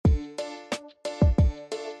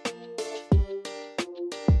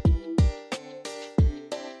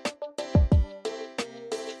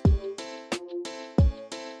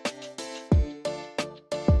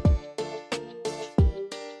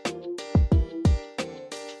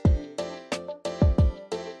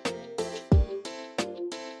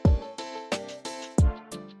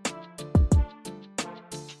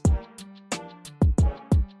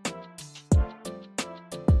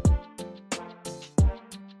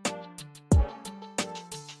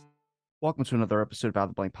Welcome to another episode of Out of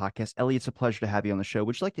the Blank Podcast. Ellie, it's a pleasure to have you on the show.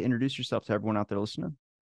 Would you like to introduce yourself to everyone out there listening?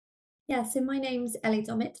 Yeah, so my name's Ellie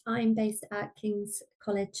Dommett. I'm based at King's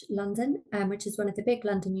College London, which is one of the big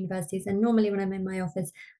London universities. And normally when I'm in my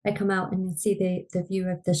office, I come out and see the view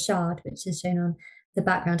of the Shard, which is shown on the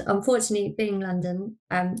background. Unfortunately, being London,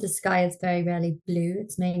 the sky is very rarely blue.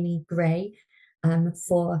 It's mainly grey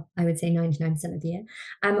for, I would say, 99% of the year.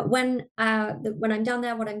 When I'm down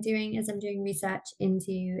there, what I'm doing is I'm doing research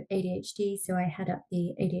into ADHD. So I head up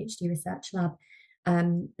the ADHD research lab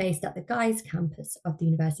based at the Guy's campus of the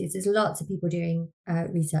university. So there's lots of people doing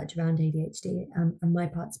research around ADHD, and my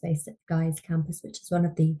part's based at the Guy's campus, which is one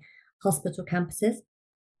of the hospital campuses.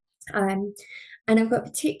 Um, and I've got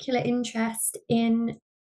particular interest in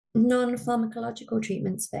non-pharmacological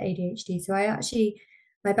treatments for ADHD.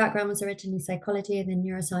 My background was originally psychology and then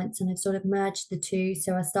neuroscience, and I've sort of merged the two.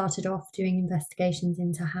 So I started off doing investigations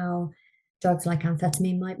into how drugs like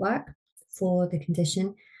amphetamine might work for the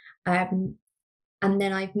condition. Um, and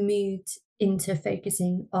then I've moved into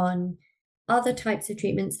focusing on other types of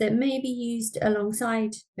treatments that may be used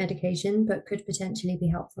alongside medication, but could potentially be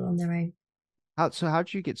helpful on their own. How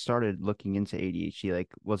did you get started looking into ADHD? Like,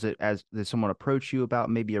 did someone approach you about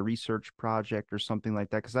maybe a research project or something like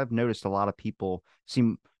that? Because I've noticed a lot of people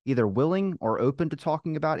seem either willing or open to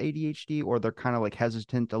talking about ADHD, or they're kind of like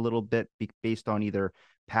hesitant a little bit based on either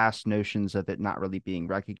past notions of it not really being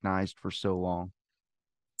recognized for so long.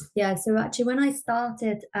 Yeah, so actually, when I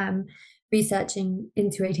started researching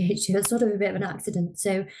into ADHD, it was sort of a bit of an accident.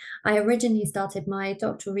 So I originally started my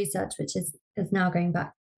doctoral research, which is now going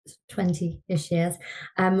back 20-ish years.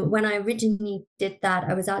 When I originally did that,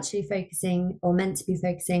 I was actually focusing or meant to be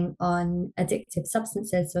focusing on addictive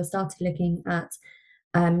substances. So I started looking at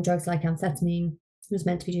drugs like amphetamine. I was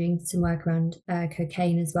meant to be doing some work around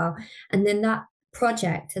cocaine as well. And then that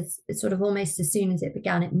project has sort of almost as soon as it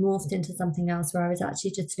began, it morphed into something else where I was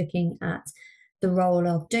actually just looking at the role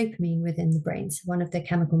of dopamine within the brain, so one of the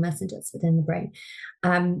chemical messengers within the brain.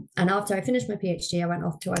 And after I finished my PhD, I went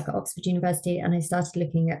off to work at Oxford University and I started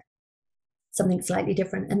looking at something slightly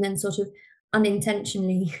different, and then sort of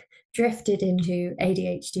unintentionally drifted into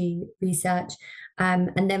ADHD research.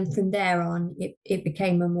 And then from there on, it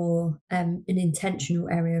became a more an intentional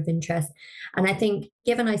area of interest. And I think,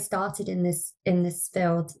 given I started in this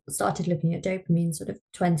field, started looking at dopamine sort of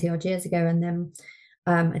 20 odd years ago, and then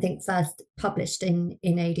I think first published in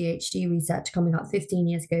ADHD research coming up 15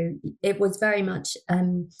 years ago, it was very much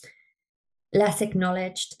less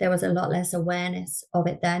acknowledged. There was a lot less awareness of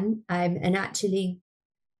it then. And actually,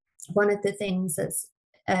 one of the things that's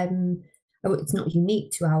it's not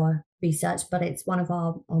unique to our research, but it's one of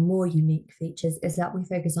our more unique features is that we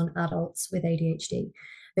focus on adults with ADHD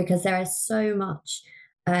because there is so much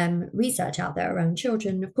research out there around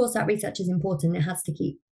children. Of course, that research is important. It has to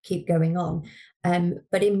keep going on.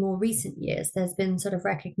 But in more recent years, there's been sort of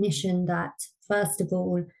recognition that, first of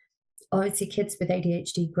all, obviously kids with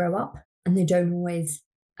ADHD grow up and they don't always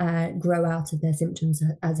grow out of their symptoms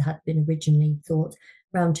as had been originally thought.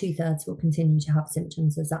 Around two-thirds will continue to have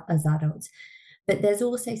symptoms as adults. But there's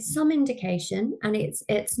also some indication, and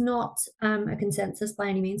it's not a consensus by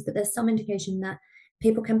any means, but there's some indication that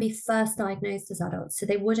people can be first diagnosed as adults. So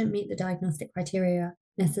they wouldn't meet the diagnostic criteria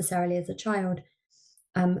necessarily as a child,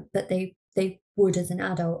 but they would as an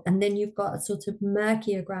adult. And then you've got a sort of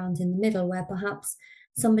murkier ground in the middle where perhaps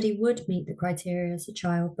somebody would meet the criteria as a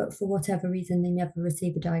child, but for whatever reason, they never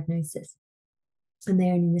receive a diagnosis. And they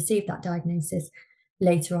only receive that diagnosis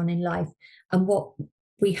later on in life. And what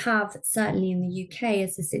we have, certainly in the UK,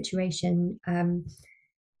 is a situation,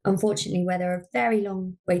 unfortunately, where there are very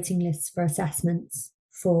long waiting lists for assessments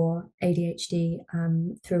for ADHD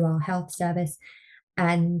through our health service.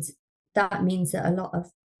 And that means that a lot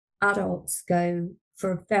of adults go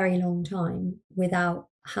for a very long time without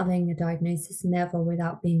having a diagnosis and therefore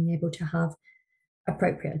without being able to have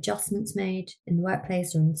appropriate adjustments made in the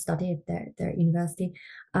workplace or in study if they're at university,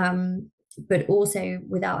 but also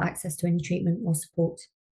without access to any treatment or support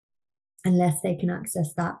unless they can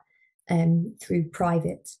access that through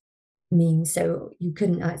private means. So you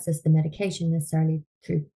couldn't access the medication necessarily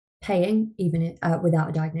through paying, even without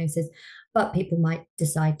a diagnosis, but people might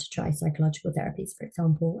decide to try psychological therapies, for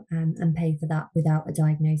example, and pay for that without a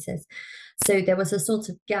diagnosis. So there was a sort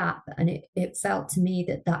of gap, and it felt to me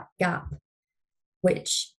that that gap,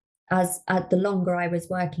 which the longer I was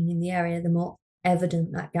working in the area, the more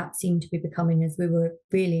evident that gap seemed to be becoming as we were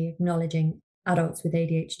really acknowledging adults with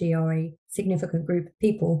ADHD are a significant group of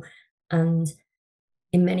people. And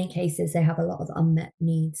in many cases, they have a lot of unmet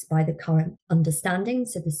needs by the current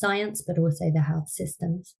understandings of the science, but also the health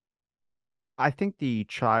systems. I think the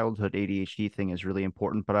childhood ADHD thing is really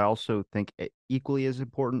important, but I also think equally as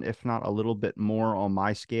important, if not a little bit more on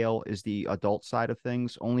my scale, is the adult side of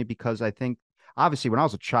things, only because I think obviously when I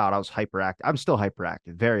was a child, I was hyperactive. I'm still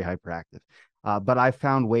hyperactive, very hyperactive. But I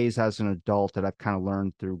found ways as an adult that I've kind of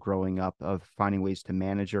learned through growing up of finding ways to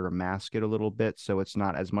manage it or mask it a little bit. So it's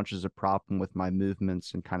not as much as a problem with my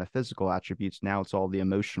movements and kind of physical attributes. Now it's all the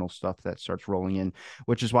emotional stuff that starts rolling in,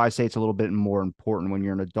 which is why I say it's a little bit more important when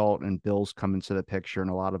you're an adult and bills come into the picture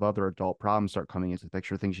and a lot of other adult problems start coming into the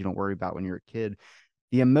picture, things you don't worry about when you're a kid.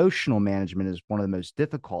 The emotional management is one of the most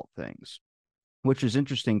difficult things, which is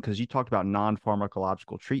interesting because you talked about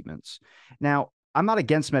non-pharmacological treatments. Now, I'm not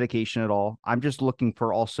against medication at all. I'm just looking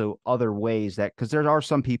for also other ways that, because there are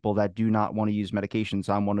some people that do not want to use medications.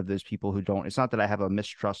 I'm one of those people who don't. It's not that I have a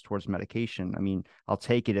mistrust towards medication. I mean, I'll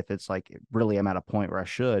take it if it's like really I'm at a point where I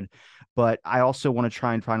should, but I also want to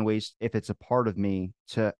try and find ways, if it's a part of me,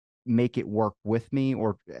 to make it work with me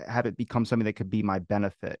or have it become something that could be my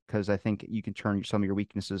benefit, because I think you can turn some of your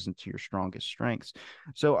weaknesses into your strongest strengths.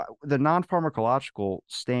 So the non-pharmacological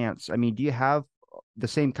stance, I mean, do you have the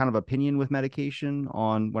same kind of opinion with medication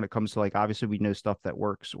on when it comes to, like, obviously we know stuff that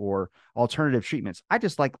works or alternative treatments? I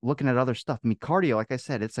just like looking at other stuff. I mean, cardio, like I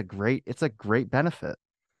said, it's a great benefit.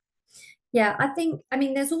 Yeah, I think, I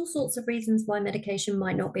mean, there's all sorts of reasons why medication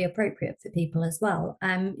might not be appropriate for people as well.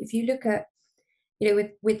 If you look at,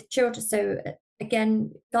 with children, so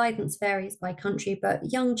again, guidance varies by country,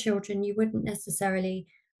 but young children, you wouldn't necessarily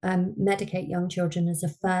medicate young children as a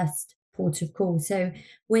first port of call. So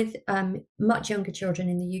with much younger children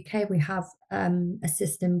in the UK, we have a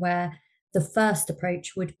system where the first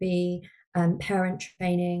approach would be parent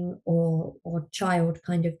training or child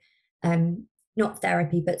kind of not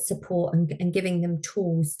therapy, but support and giving them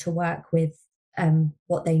tools to work with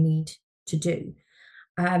what they need to do.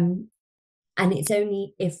 Um, and it's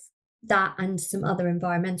only if that and some other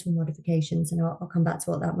environmental modifications, and I'll come back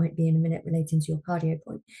to what that might be in a minute relating to your cardio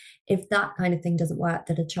point, if that kind of thing doesn't work,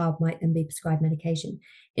 that a child might then be prescribed medication.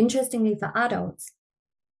 Interestingly, for adults,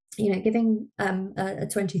 giving a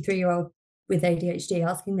 23-year-old with ADHD,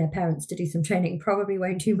 asking their parents to do some training probably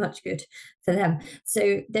won't do much good for them.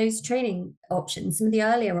 So those training options, some of the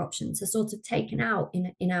earlier options, are sort of taken out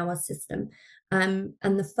in our system. And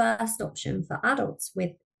the first option for adults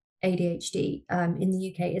with ADHD in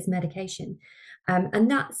the UK is medication.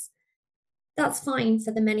 And that's fine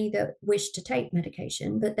for the many that wish to take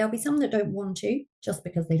medication, but there'll be some that don't want to just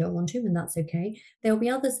because they don't want to, and that's okay. There'll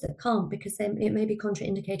be others that can't because it may be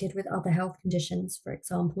contraindicated with other health conditions, for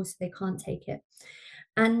example, so they can't take it.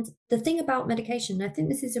 And the thing about medication, I think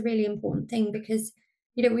this is a really important thing because,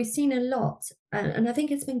 we've seen a lot, and I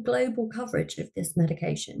think it's been global coverage of this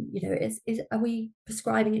medication. Are we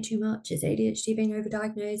prescribing it too much? Is ADHD being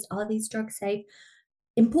overdiagnosed? Are these drugs safe?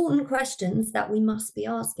 Important questions that we must be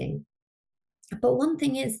asking. But one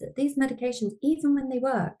thing is that these medications, even when they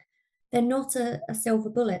work, they're not a silver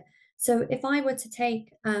bullet. So if I were to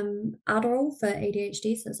take Adderall for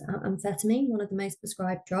ADHD, so it's amphetamine, one of the most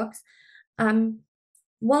prescribed drugs,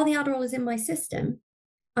 while the Adderall is in my system,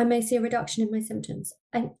 I may see a reduction in my symptoms.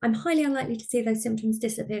 I'm highly unlikely to see those symptoms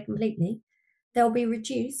disappear completely. They'll be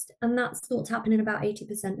reduced, and that's what's happening in about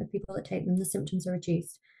 80% of people that take them. The symptoms are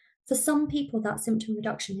reduced. For some people, that symptom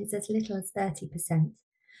reduction is as little as 30%.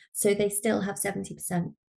 So they still have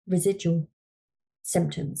 70% residual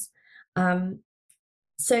symptoms.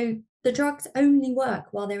 So the drugs only work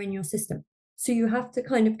while they're in your system. So you have to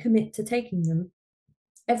kind of commit to taking them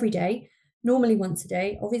every day, normally once a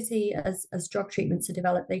day. Obviously, as drug treatments are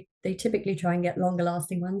developed, they typically try and get longer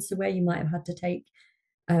lasting ones. So where you might have had to take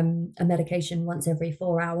a medication once every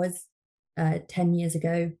 4 hours 10 years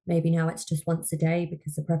ago, maybe now it's just once a day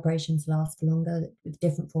because the preparations last for longer with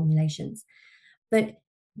different formulations. But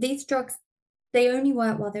these drugs, they only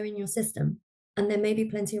work while they're in your system. And there may be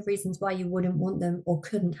plenty of reasons why you wouldn't want them or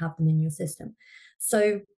couldn't have them in your system.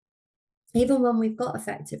 So even when we've got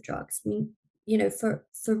effective drugs, for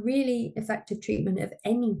really effective treatment of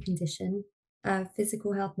any condition,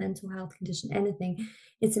 physical health, mental health condition, anything,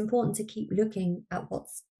 it's important to keep looking at what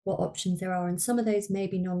options there are. And some of those may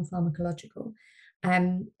be non-pharmacological.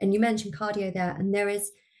 And you mentioned cardio there, and there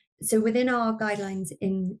is, so within our guidelines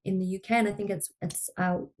in the UK, and I think it's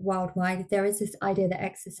worldwide, there is this idea that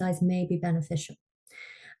exercise may be beneficial.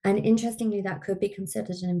 And interestingly, that could be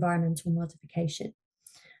considered an environmental modification.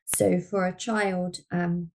 So for a child,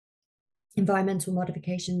 environmental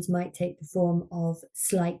modifications might take the form of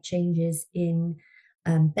slight changes in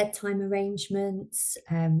bedtime arrangements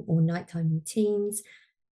or nighttime routines.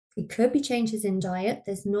 It could be changes in diet.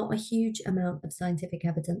 There's not a huge amount of scientific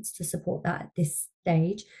evidence to support that at this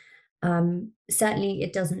stage. Certainly,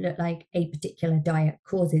 it doesn't look like a particular diet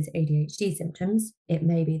causes ADHD symptoms. It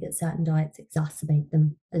may be that certain diets exacerbate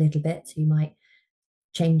them a little bit, so you might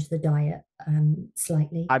change the diet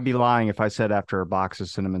slightly. I'd be lying if I said after a box of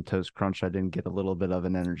cinnamon toast crunch I didn't get a little bit of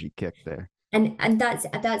an energy kick there. And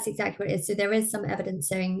that's exactly what it is. So there is some evidence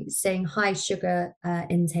saying high sugar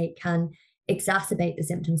intake can exacerbate the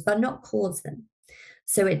symptoms, but not cause them.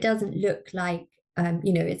 So it doesn't look like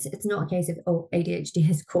it's not a case of ADHD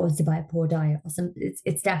is caused by a poor diet or something.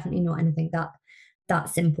 It's definitely not anything that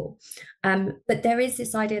simple. But there is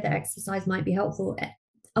this idea that exercise might be helpful.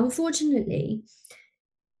 Unfortunately,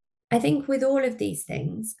 I think with all of these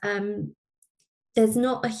things, there's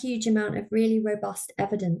not a huge amount of really robust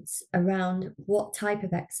evidence around what type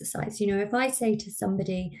of exercise. If I say to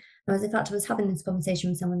somebody, I was having this conversation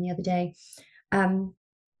with someone the other day, um,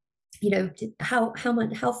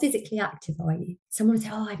 how physically active are you? Someone would say,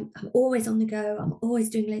 oh, I'm always on the go, I'm always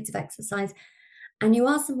doing loads of exercise. And you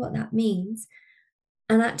ask them what that means.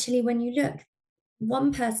 And actually, when you look,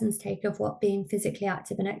 one person's take of what being physically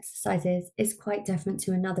active and exercise is quite different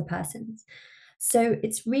to another person's. So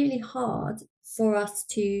it's really hard for us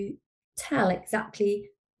to tell exactly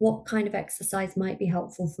what kind of exercise might be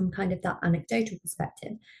helpful from kind of that anecdotal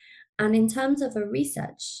perspective. And in terms of a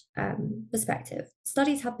research perspective,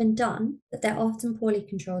 studies have been done, but they're often poorly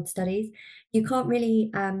controlled studies. You can't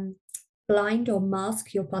really blind or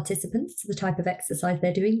mask your participants to the type of exercise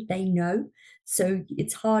they're doing. They know. So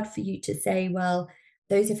it's hard for you to say, well,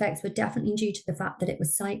 those effects were definitely due to the fact that it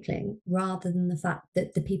was cycling rather than the fact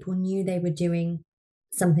that the people knew they were doing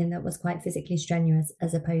something that was quite physically strenuous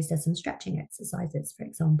as opposed to some stretching exercises, for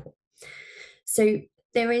example. So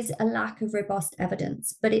there is a lack of robust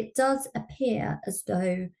evidence, but it does appear as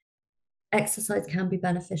though exercise can be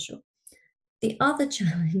beneficial. The other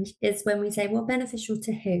challenge is when we say, well, beneficial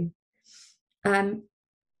to who?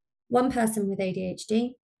 One person with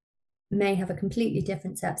ADHD may have a completely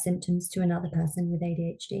different set of symptoms to another person with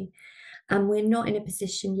ADHD. And we're not in a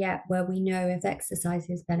position yet where we know if exercise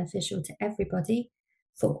is beneficial to everybody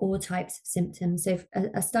for all types of symptoms. So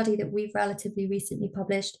a study that we've relatively recently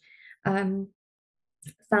published found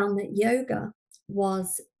that yoga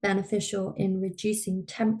was beneficial in reducing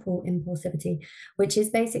temporal impulsivity, which is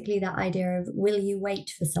basically that idea of will you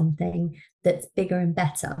wait for something that's bigger and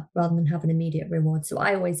better rather than have an immediate reward. So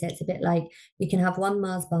I always say it's a bit like you can have one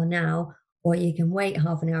Mars bar now, or you can wait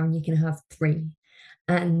half an hour and you can have three.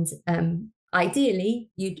 And ideally,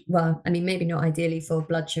 maybe not ideally for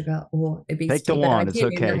blood sugar or Take the obesity, but one. It's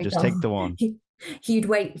ideally in okay. that Just take the one. you'd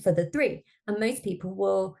wait for the three. And most people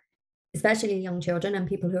will, especially young children and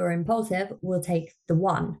people who are impulsive, will take the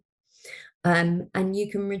one. And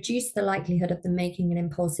you can reduce the likelihood of them making an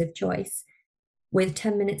impulsive choice with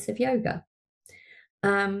 10 minutes of yoga,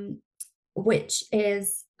 which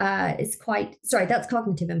is quite, sorry, that's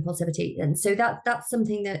cognitive impulsivity. And so that's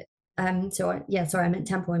something that, I meant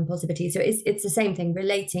temporal impulsivity. So it's the same thing,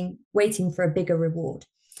 waiting for a bigger reward.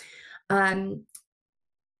 But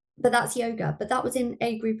that's yoga. But that was in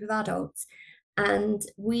a group of adults. And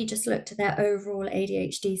we just looked at their overall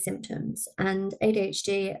ADHD symptoms. And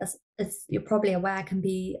ADHD, as you're probably aware, can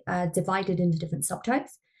be divided into different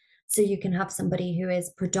subtypes. So you can have somebody who is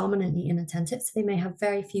predominantly inattentive, so they may have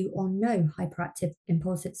very few or no hyperactive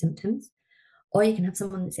impulsive symptoms. Or you can have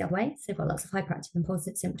someone that's the other way, so they've got lots of hyperactive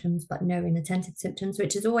impulsive symptoms, but no inattentive symptoms,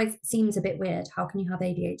 which is always seems a bit weird. How can you have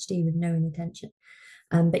ADHD with no inattention?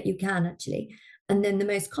 But you can actually. And then the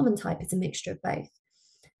most common type is a mixture of both.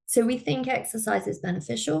 So we think exercise is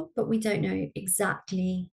beneficial, but we don't know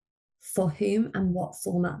exactly for whom and what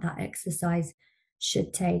format that exercise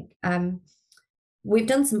should take. We've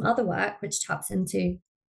done some other work which taps into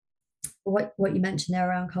what you mentioned there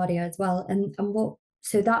around cardio as well.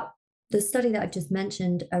 The study that I've just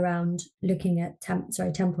mentioned around looking at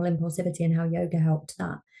temporal impulsivity and how yoga helped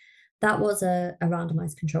that was a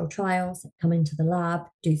randomized controlled trial. So come into the lab,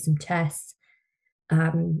 do some tests,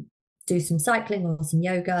 do some cycling or some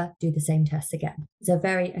yoga, do the same tests again. It's a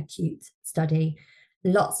very acute study,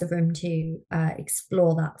 lots of room to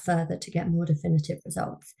explore that further to get more definitive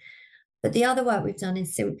results. But the other work we've done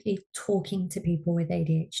is simply talking to people with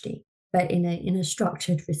ADHD, but in a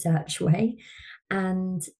structured research way.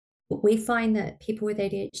 And we find that people with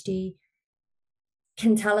ADHD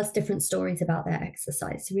can tell us different stories about their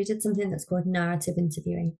exercise. So we did something that's called narrative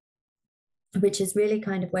interviewing, which is really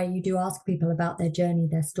kind of where you do ask people about their journey,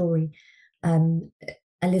 their story, a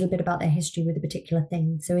little bit about their history with a particular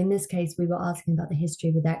thing. So in this case, we were asking about the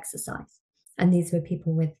history with exercise. And these were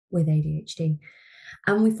people with ADHD.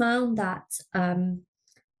 And we found that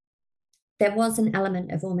there was an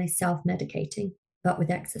element of almost self-medicating but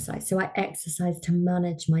with exercise. So I exercise to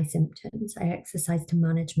manage my symptoms. I exercise to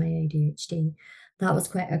manage my ADHD. That was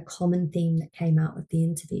quite a common theme that came out of the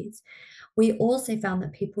interviews. We also found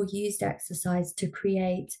that people used exercise to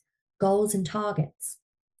create goals and targets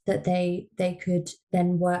that they could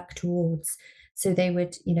then work towards. So they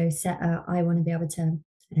would, set a, I want to be able to,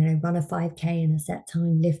 I don't know, run a 5K in a set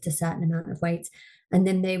time, lift a certain amount of weights, and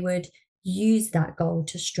then they would use that goal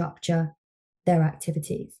to structure their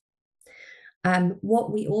activities.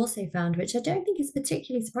 What we also found, which I don't think is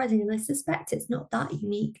particularly surprising, and I suspect it's not that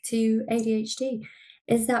unique to ADHD,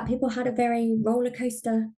 is that people had a very roller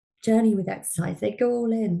coaster journey with exercise. They'd go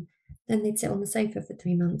all in, then they'd sit on the sofa for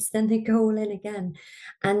 3 months, then they'd go all in again.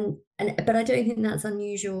 And but I don't think that's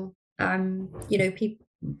unusual.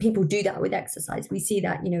 People do that with exercise. We see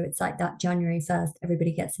that, it's like that January 1st,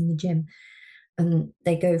 everybody gets in the gym and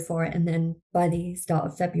they go for it. And then by the start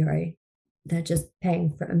of February, they're just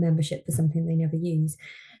paying for a membership for something they never use.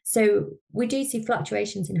 So we do see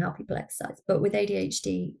fluctuations in how people exercise, but with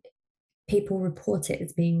ADHD, people report it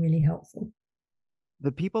as being really helpful.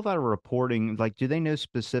 The people that are reporting, like, do they know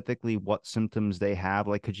specifically what symptoms they have?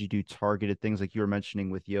 Like, could you do targeted things like you were mentioning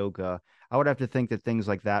with yoga? I would have to think that things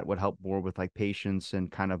like that would help more with like patience and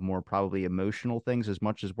kind of more probably emotional things, as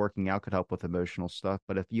much as working out could help with emotional stuff.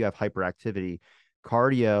 But if you have hyperactivity,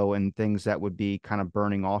 cardio and things that would be kind of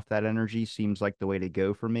burning off that energy seems like the way to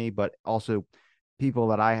go for me. But also, people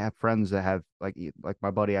that I have friends that have like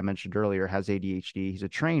my buddy I mentioned earlier has ADHD. He's a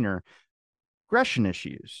trainer, aggression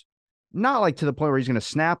issues. Not like to the point where he's going to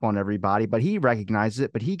snap on everybody, but he recognizes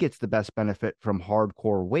it. But he gets the best benefit from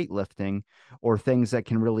hardcore weightlifting or things that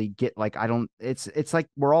can really get like, I don't, it's like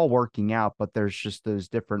we're all working out, but there's just those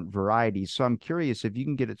different varieties. So I'm curious if you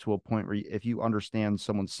can get it to a point where if you understand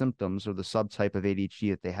someone's symptoms or the subtype of ADHD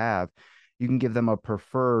that they have, you can give them a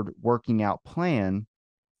preferred working out plan,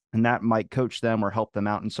 and that might coach them or help them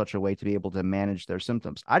out in such a way to be able to manage their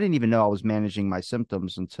symptoms. I didn't even know I was managing my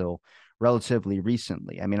symptoms until relatively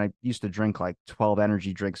recently. I mean, I used to drink like 12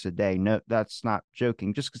 energy drinks a day. No, that's not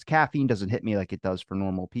joking. Just because caffeine doesn't hit me like it does for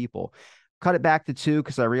normal people. Cut it back to two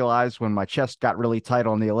because I realized when my chest got really tight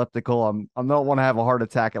on the elliptical, I don't want to have a heart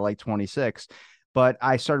attack at like 26. But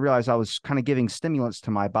I started to realize I was kind of giving stimulants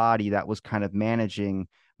to my body that was kind of managing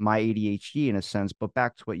my ADHD in a sense. But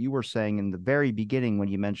back to what you were saying in the very beginning when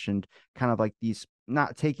you mentioned kind of like these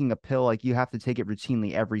not taking a pill, like you have to take it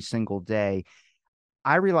routinely every single day.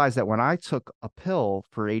 I realized that when I took a pill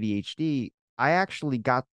for ADHD, I actually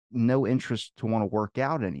got no interest to want to work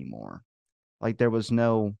out anymore. Like there was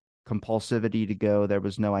no compulsivity to go. There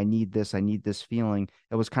was no, I need this feeling.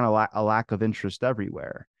 It was kind of a lack of interest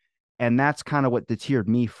everywhere. And that's kind of what deterred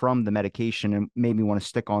me from the medication and made me want to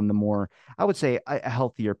stick on the more, I would say, a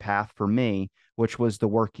healthier path for me, which was the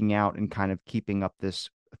working out and kind of keeping up this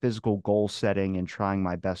physical goal setting and trying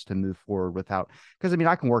my best to move forward without, because I mean,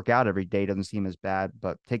 I can work out every day, doesn't seem as bad,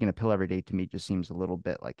 but taking a pill every day to me just seems a little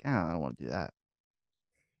bit like, I don't want to do that.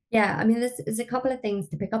 Yeah, I mean, there's a couple of things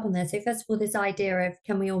to pick up on there. So first of all, this idea of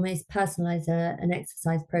can we almost personalize an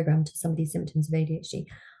exercise program to somebody's symptoms of ADHD?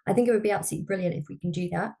 I think it would be absolutely brilliant if we can do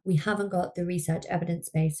that. We haven't got the research evidence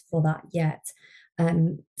base for that yet.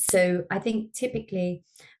 So I think typically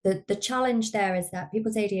the challenge there is that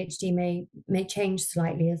people's ADHD may change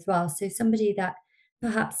slightly as well. So somebody that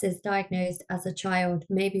perhaps is diagnosed as a child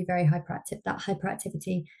may be very hyperactive. That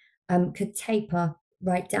hyperactivity could taper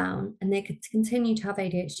right down and they could continue to have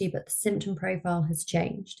ADHD, but the symptom profile has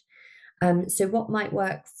changed. So what might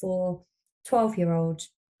work for 12-year-old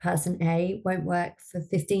person A won't work for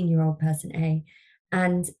 15-year-old person A.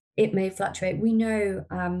 And it may fluctuate. We know,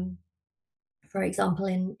 for example,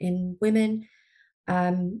 in women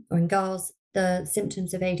or in girls, the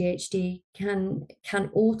symptoms of ADHD can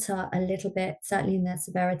alter a little bit, certainly in their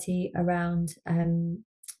severity around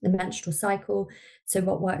the menstrual cycle. So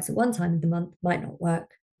what works at one time of the month might not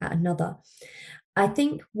work at another. I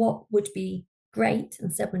think what would be great,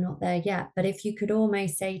 and said we're not there yet, but if you could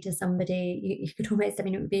almost say to somebody, you could almost, I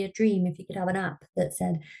mean, it would be a dream if you could have an app that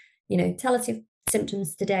said, tell us your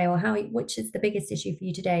symptoms today, or which is the biggest issue for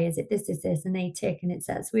you today? Is it this, and they tick, and it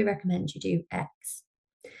says we recommend you do X.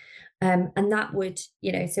 And that would, so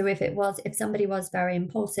if somebody was very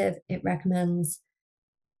impulsive, it recommends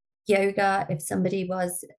yoga. If somebody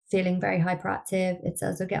was feeling very hyperactive, it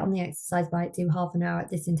says, well, get on the exercise bike, do half an hour at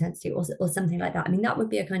this intensity, or something like that. I mean, that would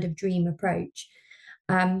be a kind of dream approach.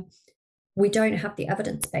 Um, we don't have the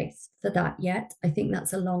evidence base for that yet. I think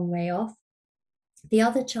that's a long way off. The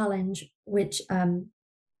other challenge, which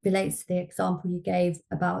relates to the example you gave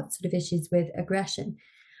about sort of issues with aggression,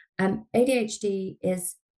 ADHD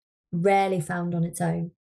is rarely found on its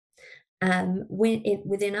own.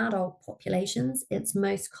 Within adult populations, it's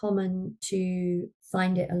most common to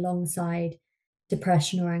find it alongside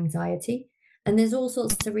depression or anxiety. And there's all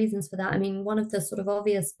sorts of reasons for that. I mean, one of the sort of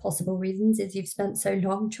obvious possible reasons is you've spent so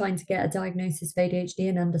long trying to get a diagnosis of ADHD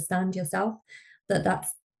and understand yourself that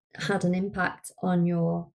that's had an impact on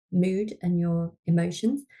your mood and your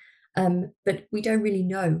emotions. But we don't really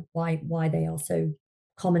know why they are so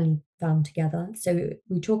commonly found together. So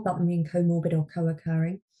we talk about them being comorbid or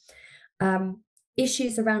co-occurring. Um,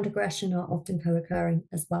 Issues around aggression are often co-occurring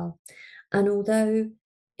as well. And although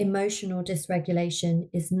emotional dysregulation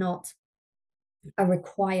is not a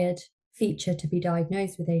required feature to be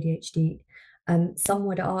diagnosed with ADHD, some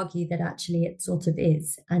would argue that actually it sort of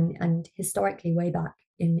is. And historically, way back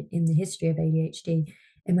in the history of ADHD,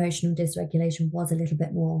 emotional dysregulation was a little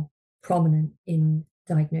bit more prominent in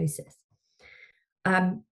diagnosis.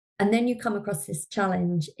 Um, and then you come across this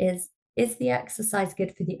challenge is the exercise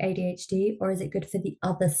good for the ADHD or is it good for the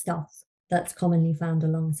other stuff that's commonly found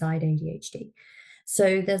alongside ADHD?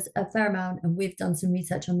 So there's a fair amount, and we've done some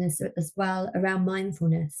research on this as well around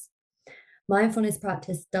mindfulness. Mindfulness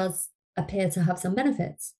practice does appear to have some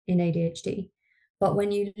benefits in ADHD, but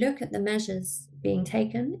when you look at the measures being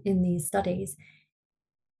taken in these studies,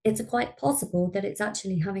 it's quite possible that it's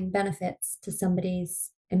actually having benefits to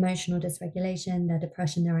somebody's emotional dysregulation, their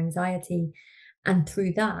depression, their anxiety. And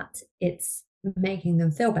through that, it's making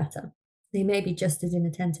them feel better. They may be just as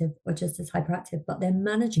inattentive or just as hyperactive, but they're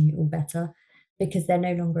managing it all better because they're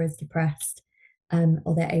no longer as depressed,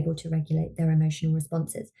 or they're able to regulate their emotional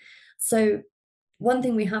responses. So one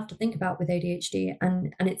thing we have to think about with ADHD,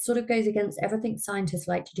 and it sort of goes against everything scientists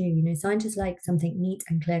like to do. You know, scientists like something neat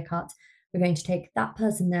and clear cut. We're going to take that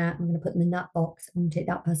person there, I'm going to put them in that box, I'm going to take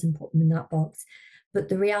that person, put them in that box. But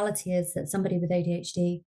the reality is that somebody with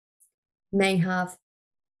ADHD may have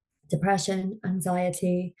depression,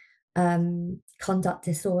 anxiety, conduct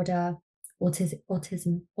disorder,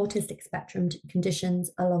 autistic spectrum conditions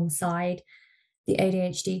alongside the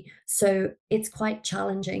ADHD. So it's quite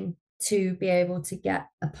challenging to be able to get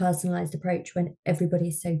a personalized approach when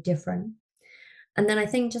everybody's so different. And then I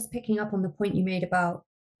think just picking up on the point you made about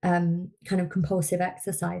kind of compulsive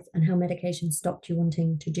exercise and how medication stopped you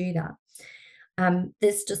wanting to do that.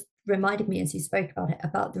 This just reminded me as you spoke about it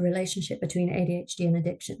about the relationship between ADHD and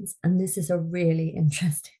addictions. And this is a really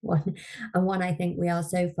interesting one, and one I think we are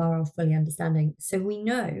so far off fully understanding. So we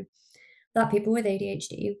know that people with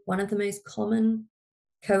ADHD, one of the most common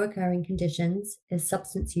co-occurring conditions is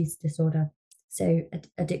substance use disorder. So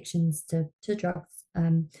addictions to drugs.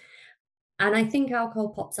 And I think alcohol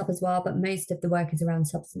pops up as well, but most of the work is around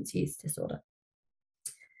substance use disorder.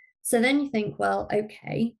 So then you think, well,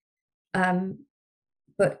 okay,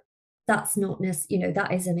 but that's not necessarily,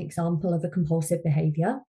 that is an example of a compulsive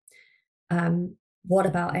behavior. What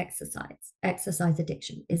about exercise? Exercise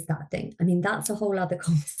addiction, is that a thing? I mean, that's a whole other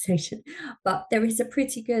conversation, but there is a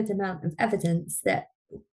pretty good amount of evidence that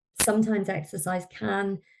sometimes exercise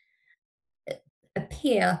can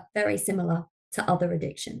appear very similar to other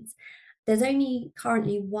addictions. There's only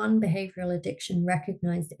currently one behavioral addiction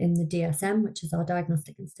recognized in the DSM, which is our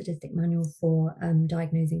Diagnostic and Statistic Manual for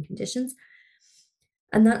diagnosing conditions,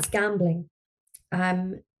 and that's gambling.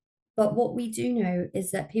 But what we do know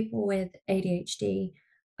is that people with ADHD,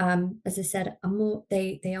 as I said,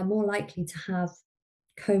 they are more likely to have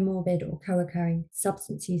comorbid or co-occurring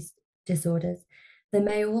substance use disorders. They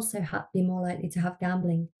may also be more likely to have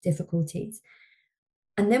gambling difficulties.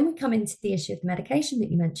 And then we come into the issue of the medication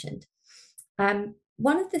that you mentioned.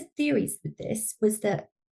 One of the theories with this was that,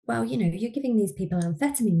 well, you're giving these people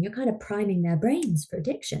amphetamine, you're kind of priming their brains for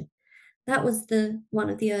addiction. That was one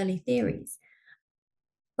of the early theories.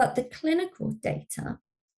 But the clinical data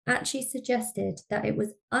actually suggested that it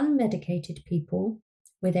was unmedicated people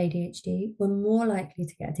with ADHD were more likely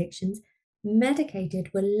to get addictions,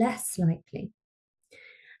 medicated were less likely.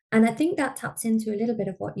 And I think that taps into a little bit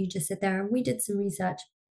of what you just said there. And we did some research,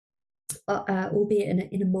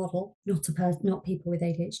 albeit in a model, not people with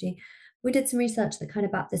ADHD. We did some research that kind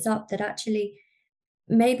of backed this up, that actually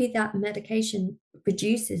maybe that medication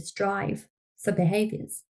reduces drive for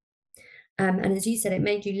behaviors. And as you said, it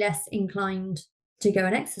made you less inclined to go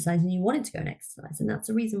and exercise, and you wanted to go and exercise. And that's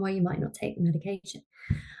the reason why you might not take the medication.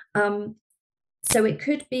 So it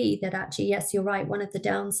could be that actually, yes, you're right. One of the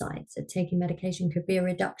downsides of taking medication could be a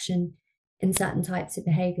reduction in certain types of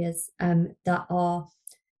behaviors that are,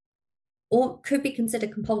 or could be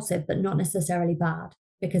considered compulsive, but not necessarily bad,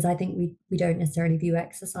 because I think we don't necessarily view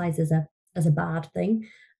exercise as a bad thing.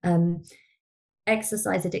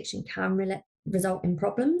 Exercise addiction can result in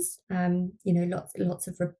problems, lots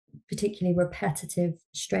of particularly repetitive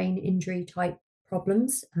strain injury type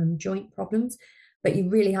problems, joint problems, but you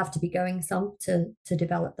really have to be going some to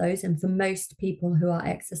develop those. And for most people who are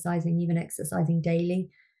exercising, even exercising daily,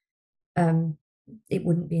 um, it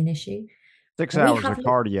wouldn't be an issue. Six We hours of have looked,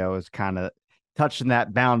 cardio is kind of touching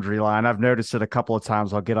that boundary line. I've noticed it a couple of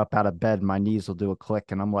times. I'll get up out of bed and my knees will do a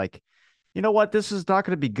click, and I'm like, you know what? This is not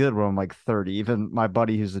going to be good when I'm like 30. Even my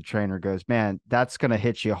buddy who's the trainer goes, man, that's going to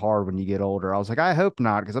hit you hard when you get older. I was like, I hope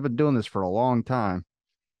not, because I've been doing this for a long time.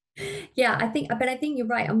 yeah, I think you're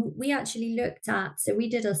right. And we actually looked at, so we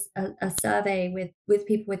did a survey with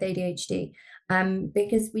people with ADHD,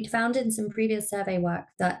 because we'd found in some previous survey work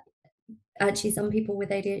that actually some people with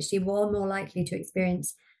ADHD were more likely to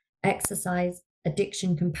experience exercise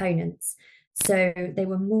addiction components. So they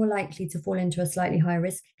were more likely to fall into a slightly higher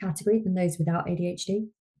risk category than those without ADHD.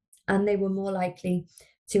 And they were more likely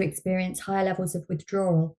to experience higher levels of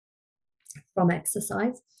withdrawal from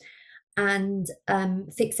exercise and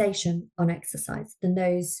fixation on exercise than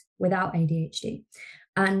those without ADHD.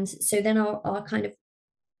 And so then our kind of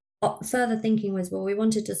further thinking was, well, we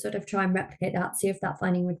wanted to sort of try and replicate that, see if that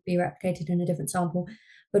finding would be replicated in a different sample,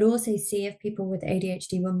 but also see if people with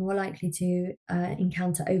ADHD were more likely to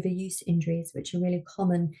encounter overuse injuries, which are really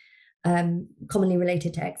commonly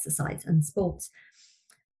related to exercise and sports.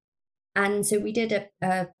 And so we did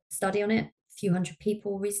a study on it, a few hundred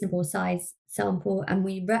people, reasonable size sample, and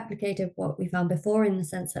we replicated what we found before in the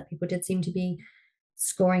sense that people did seem to be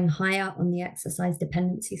scoring higher on the exercise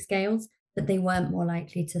dependency scales, but they weren't more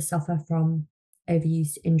likely to suffer from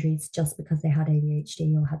overuse injuries just because they had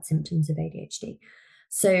ADHD or had symptoms of ADHD.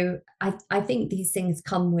 So I think these things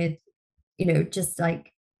come with, just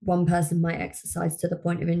like one person might exercise to the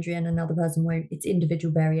point of injury and another person won't. It's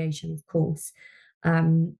individual variation, of course.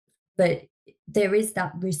 But there is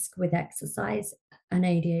that risk with exercise and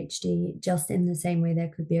ADHD, just in the same way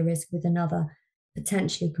there could be a risk with another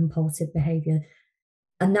potentially compulsive behavior.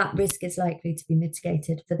 And that risk is likely to be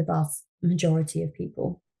mitigated for the vast majority of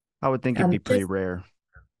people. I would think it'd be pretty Just rare.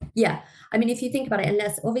 yeah, I mean, if you think about it,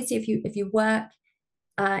 unless obviously if you work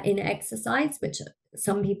in exercise, which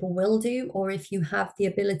some people will do, or if you have the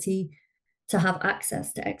ability to have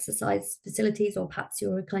access to exercise facilities, or perhaps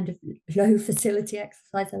you're a kind of low facility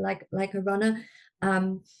exerciser like a runner,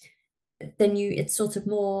 um, then it's sort of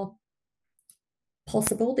more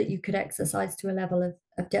possible that you could exercise to a level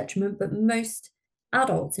of detriment. But most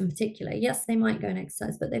adults in particular, yes, they might go and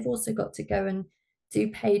exercise, but they've also got to go and do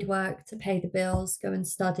paid work to pay the bills, go and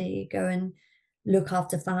study, go and look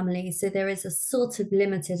after family. So there is a sort of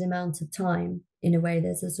limited amount of time. In a way,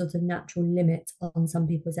 there's a sort of natural limit on some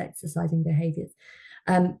people's exercising behaviors.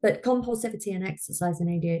 But compulsivity and exercise and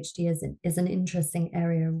ADHD is an interesting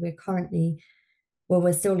area, and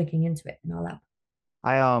we're still looking into it in our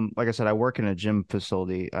lab. Like I said, I work in a gym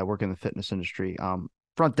facility. I work in the fitness industry.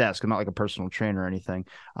 Front desk. I'm not like a personal trainer or anything.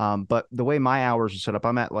 But the way my hours are set up,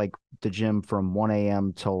 I'm at like the gym from 1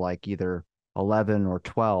 a.m. till like either 11 or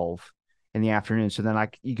 12 in the afternoon. So then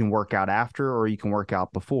you can work out after, or you can work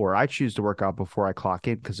out before. I choose to work out before I clock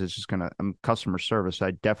in because it's just I'm customer service. So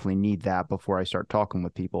I definitely need that before I start talking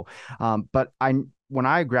with people. But when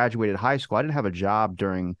I graduated high school, I didn't have a job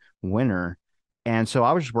during winter. And so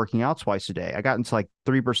I was just working out twice a day. I got into like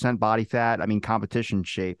 3% body fat, I mean, competition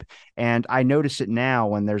shape. And I notice it now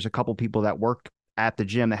when there's a couple people that work at the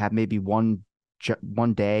gym that have maybe one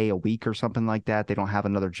day a week or something like that. They don't have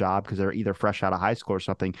another job because they're either fresh out of high school or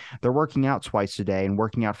something. They're working out twice a day and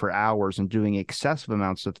working out for hours and doing excessive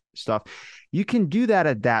amounts of stuff. You can do that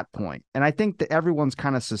at that point. And I think that everyone's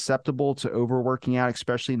kind of susceptible to overworking out,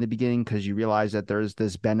 especially in the beginning, because you realize that there's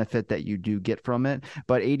this benefit that you do get from it.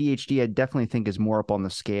 But ADHD, I definitely think, is more up on the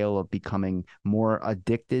scale of becoming more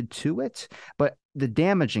addicted to it. But the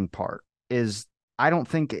damaging part is, I don't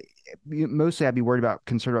think, mostly I'd be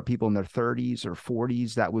concerned about people in their 30s or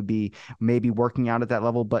 40s that would be maybe working out at that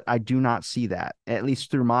level. But I do not see that, at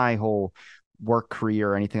least through my whole work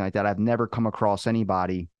career or anything like that. I've never come across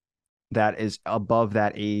anybody that is above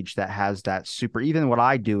that age that has that super. Even what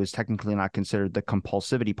I do is technically not considered the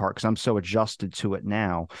compulsivity part because I'm so adjusted to it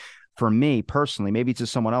now. For me personally, maybe to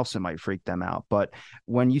someone else it might freak them out. But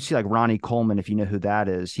when you see like Ronnie Coleman, if you know who that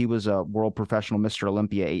is, he was a world professional Mr.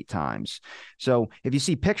 Olympia 8 times. So if you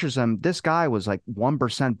see pictures of him, this guy was like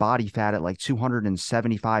 1% body fat at like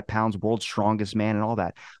 275 pounds, world's strongest man and all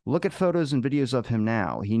that. Look at photos and videos of him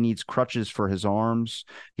now. He needs crutches for his arms.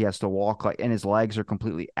 He has to walk and his legs are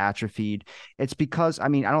completely atrophied. It's because, I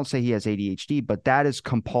mean, I don't say he has ADHD, but that is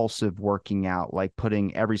compulsive working out, like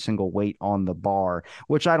putting every single weight on the bar,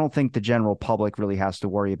 which I don't think think the general public really has to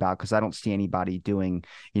worry about, because I don't see anybody doing,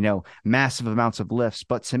 massive amounts of lifts.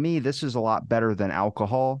 But to me, this is a lot better than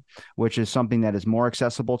alcohol, which is something that is more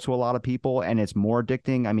accessible to a lot of people and it's more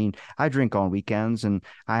addicting. I mean, I drink on weekends and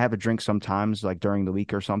I have a drink sometimes, like during the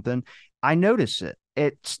week or something. I notice it.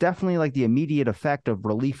 It's definitely like the immediate effect of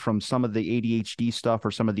relief from some of the ADHD stuff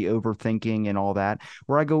or some of the overthinking and all that,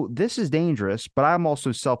 where I go, this is dangerous, but I'm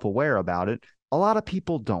also self aware about it. A lot of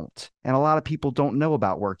people don't. And a lot of people don't know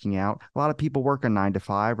about working out. A lot of people work a 9 to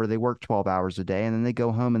 5 or they work 12 hours a day and then they go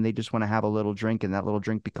home and they just want to have a little drink, and that little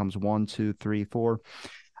drink becomes one, two, three, four.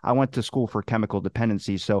 I went to school for chemical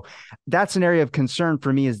dependency. So that's an area of concern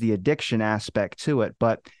for me, is the addiction aspect to it.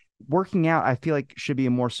 But working out, I feel like should be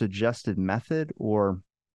a more suggested method, or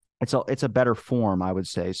it's a better form, I would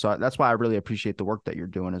say. So that's why I really appreciate the work that you're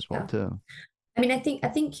doing as well Yeah. too. I mean, I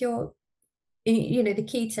think you're, the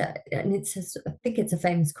key to, and I think it's a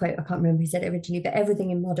famous quote. I can't remember who said it originally, but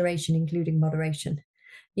everything in moderation, including moderation.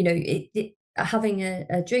 Having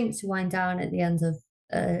a drink to wind down at the end of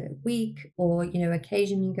a week, or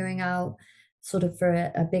occasionally going out, sort of for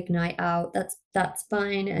a big night out. That's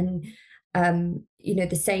fine, and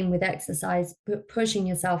the same with exercise, but pushing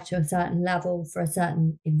yourself to a certain level for a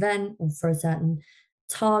certain event or for a certain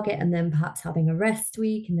target, and then perhaps having a rest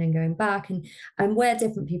week and then going back, and where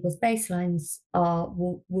different people's baselines are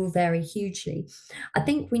will vary hugely. I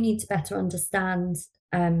think we need to better understand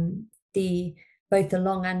the both the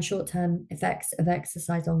long and short term effects of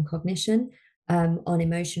exercise on cognition, on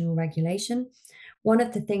emotional regulation. One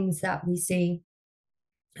of the things that we see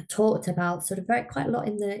talked about sort of very quite a lot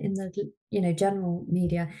in the general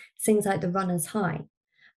media, things like the runner's high.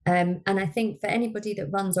 And I think for anybody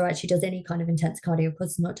that runs or actually does any kind of intense cardio, of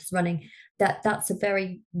course, not just running, that's a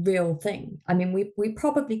very real thing. I mean, we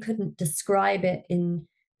probably couldn't describe it in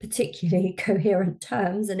particularly coherent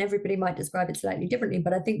terms, and everybody might describe it slightly differently,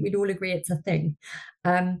 but I think we'd all agree it's a thing.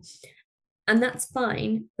 Um, and that's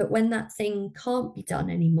fine. But when that thing can't be done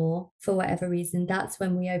anymore for whatever reason, that's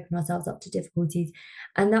when we open ourselves up to difficulties.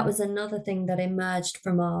 And that was another thing that emerged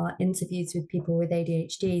from our interviews with people with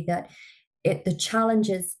ADHD, that the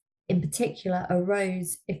challenges in particular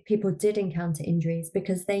arose if people did encounter injuries,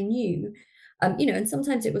 because they knew, and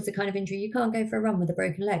sometimes it was the kind of injury you can't go for a run with a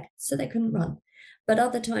broken leg, so they couldn't run. But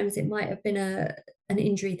other times it might have been an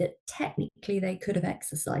injury that technically they could have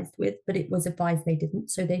exercised with, but it was advised they didn't,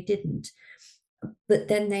 so they didn't. But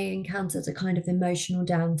then they encountered a kind of emotional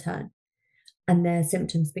downturn and their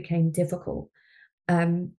symptoms became difficult.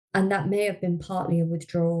 And that may have been partly a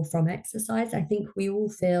withdrawal from exercise. I think we all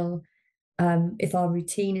feel, if our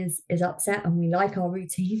routine is upset and we like our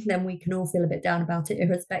routine, then we can all feel a bit down about it,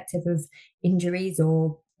 irrespective of injuries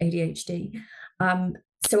or ADHD.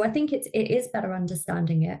 So I think it is better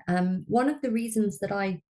understanding it. One of the reasons that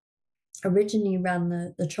I originally ran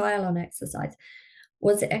the trial on exercise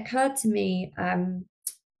was it occurred to me.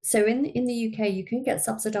 So in the UK, you can get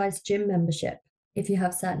subsidized gym membership if you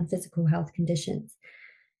have certain physical health conditions.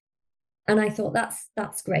 And I thought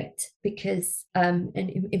that's great, because and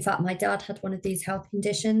in fact my dad had one of these health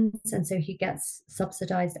conditions, and so he gets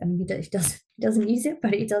subsidized. I mean, he doesn't use it,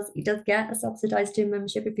 but he does get a subsidized gym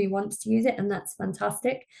membership if he wants to use it, and that's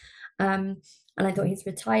fantastic. And I thought, he's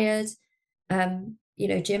retired.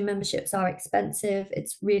 Gym memberships are expensive.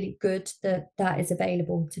 It's really good that that is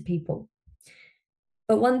available to people.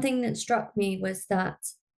 But one thing that struck me was that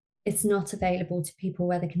it's not available to people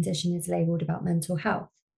where the condition is labeled about mental health.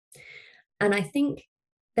 And I think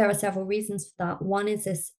there are several reasons for that. One is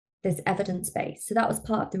this evidence base. So that was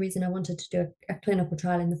part of the reason I wanted to do a clinical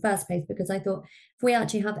trial in the first place, because I thought if we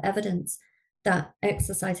actually have evidence that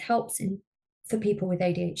exercise helps for people with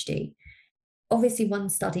ADHD, obviously one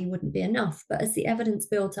study wouldn't be enough. But as the evidence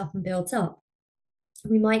builds up and builds up,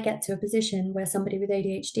 we might get to a position where somebody with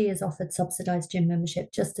ADHD is offered subsidized gym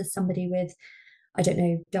membership, just as somebody with, I don't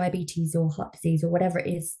know, diabetes or heart disease or whatever it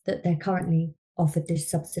is that they're currently offered this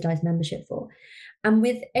subsidized membership for. And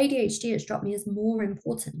with ADHD, it struck me as more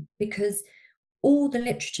important, because all the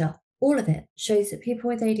literature, all of it, shows that people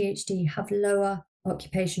with ADHD have lower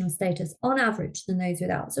occupational status on average than those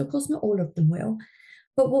without. So of course, not all of them will.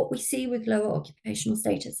 But what we see with lower occupational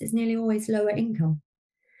status is nearly always lower income.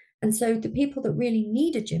 And so the people that really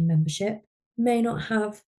need a gym membership may not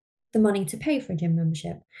have the money to pay for a gym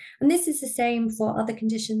membership. And this is the same for other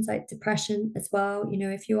conditions like depression as well.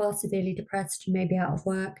 If you are severely depressed, you may be out of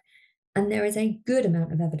work. And there is a good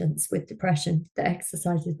amount of evidence with depression that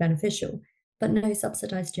exercise is beneficial, but no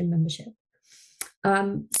subsidized gym membership.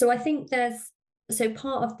 So I think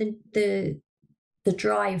part of the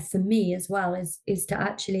drive for me as well is to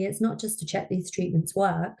actually, it's not just to check these treatments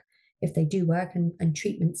work, if they do work, and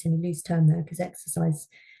treatments in a loose term there, because exercise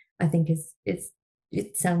I think is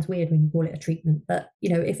it sounds weird when you call it a treatment, but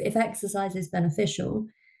if exercise is beneficial,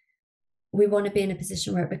 we want to be in a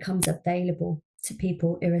position where it becomes available to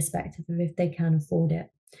people irrespective of if they can afford it.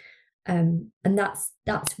 And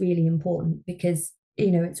that's really important because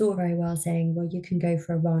it's all very well saying, well, you can go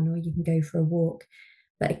for a run or you can go for a walk,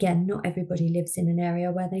 but again, not everybody lives in an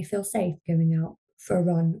area where they feel safe going out for a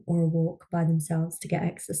run or a walk by themselves to get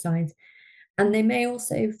exercise. And they may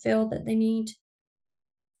also feel that they need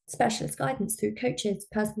specialist guidance through coaches,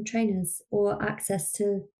 personal trainers, or access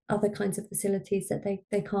to other kinds of facilities that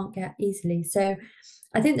they can't get easily. So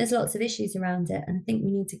I think there's lots of issues around it. And I think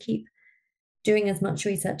we need to keep doing as much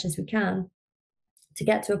research as we can to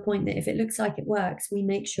get to a point that if it looks like it works, we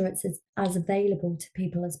make sure it's as available to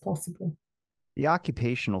people as possible. The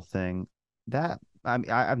occupational thing, that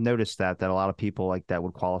I've noticed that a lot of people like that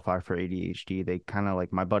would qualify for ADHD. They kind of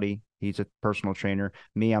like my buddy. He's a personal trainer.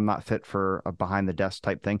 Me, I'm not fit for a behind the desk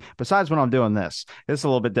type thing. Besides when I'm doing this, it's a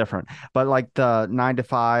little bit different. But like the 9 to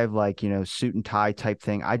 5, like, suit and tie type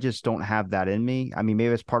thing, I just don't have that in me. I mean,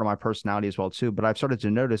 maybe it's part of my personality as well too. But I've started to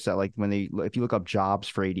notice that like if you look up jobs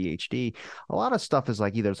for ADHD, a lot of stuff is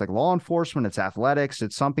like either it's like law enforcement, it's athletics,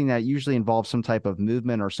 it's something that usually involves some type of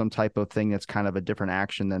movement or some type of thing that's kind of a different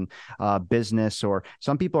action than business. Or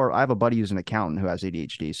some people are. I have a buddy who's an accountant who has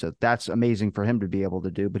ADHD, so that's amazing for him to be able to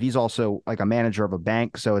do. But he's also like a manager of a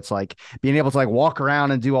bank, so it's like being able to like walk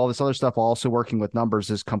around and do all this other stuff while also working with numbers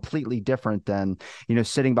is completely different than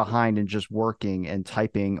sitting behind and just working and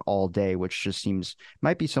typing all day, which just seems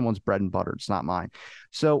might be someone's bread and butter. It's not mine.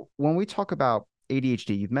 So when we talk about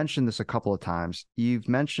ADHD, you've mentioned this a couple of times. You've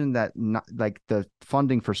mentioned that not, like the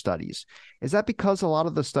funding for studies. Is that because a lot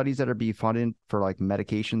of the studies that are being funded for like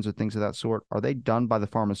medications or things of that sort, are they done by the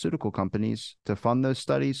pharmaceutical companies to fund those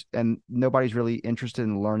studies? And nobody's really interested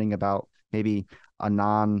in learning about maybe a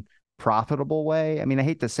non-profitable way. I mean, I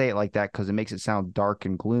hate to say it like that because it makes it sound dark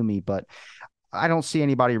and gloomy, but I don't see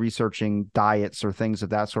anybody researching diets or things of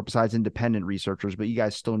that sort besides independent researchers, but you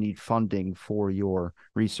guys still need funding for your Yeah.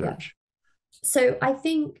 research. So I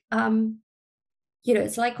think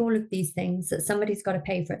it's like all of these things that somebody's got to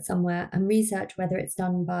pay for it somewhere, and research, whether it's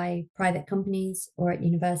done by private companies or at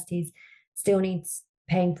universities, still needs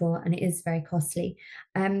paying for, and it is very costly.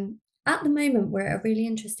 At the moment, we're at a really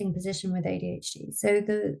interesting position with ADHD. So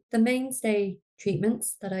the mainstay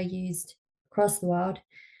treatments that are used across the world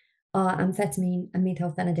are amphetamine and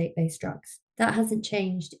methylphenidate based drugs. That hasn't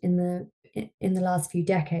changed in the last few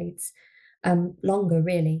decades, longer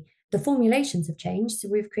really. The formulations have changed, so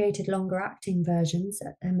we've created longer acting versions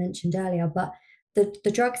that I mentioned earlier, but the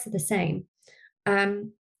drugs are the same.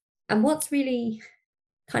 And what's really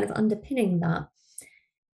kind of underpinning that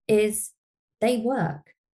is they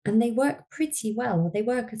work, and they work pretty well, or they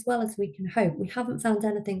work as well as we can hope. We haven't found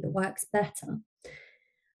anything that works better.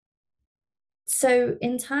 So,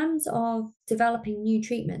 in terms of developing new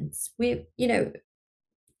treatments,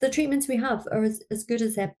 the treatments we have are as good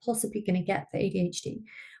as they're possibly going to get for ADHD.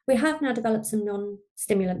 We have now developed some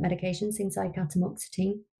non-stimulant medications, things like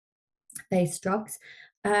atomoxetine-based drugs.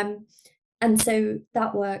 And so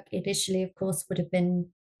that work initially, of course, would have been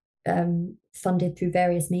funded through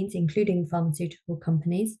various means, including pharmaceutical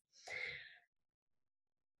companies.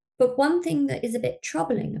 But one thing that is a bit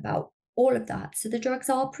troubling about all of that, so the drugs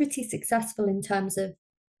are pretty successful in terms of,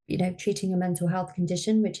 treating a mental health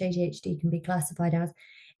condition, which ADHD can be classified as,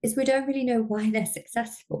 is we don't really know why they're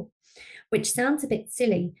successful, which sounds a bit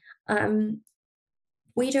silly.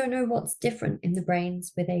 We don't know what's different in the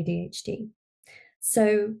brains with ADHD.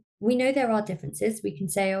 So we know there are differences. We can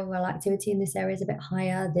say, oh, well, activity in this area is a bit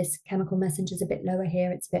higher. This chemical messenger is a bit lower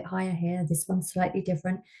here. It's a bit higher here. This one's slightly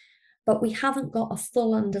different. But we haven't got a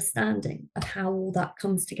full understanding of how all that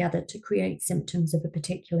comes together to create symptoms of a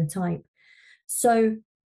particular type. So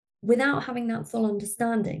without having that full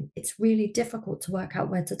understanding, it's really difficult to work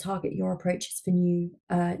out where to target your approaches for new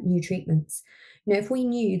treatments. If we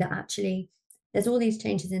knew that actually there's all these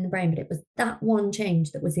changes in the brain, but it was that one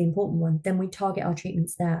change that was the important one, then we target our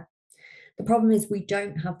treatments there. The problem is we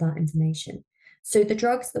don't have that information. So the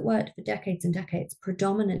drugs that worked for decades and decades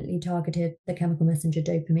predominantly targeted the chemical messenger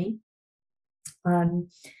dopamine.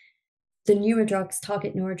 The newer drugs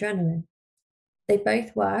target noradrenaline. They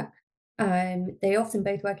both work. They often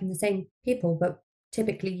both work in the same people, but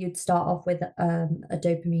typically you'd start off with a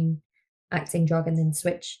dopamine acting drug and then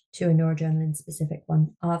switch to a noradrenaline specific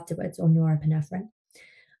one afterwards, or norepinephrine.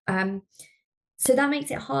 So that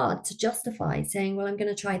makes it hard to justify saying, well, I'm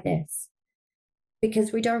going to try this,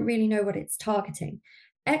 because we don't really know what it's targeting.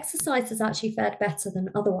 Exercise has actually fared better than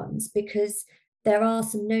other ones because there are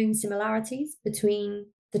some known similarities between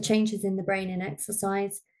the changes in the brain in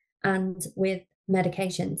exercise and with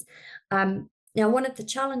medications. Now, one of the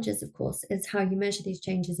challenges, of course, is how you measure these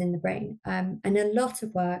changes in the brain. And a lot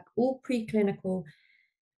of work, all preclinical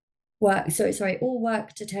work, sorry, all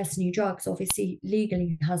work to test new drugs, obviously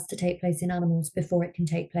legally has to take place in animals before it can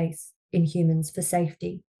take place in humans for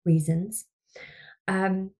safety reasons.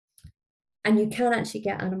 Um, and you can actually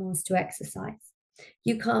get animals to exercise.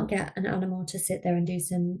 You can't get an animal to sit there and do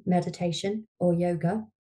some meditation or yoga,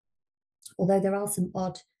 although there are some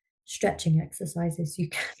odd stretching exercises you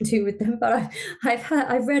can do with them, but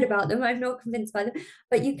I've read about them. I'm not convinced by them,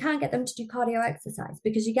 but you can get them to do cardio exercise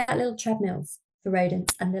because you get little treadmills for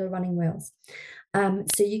rodents and little running wheels.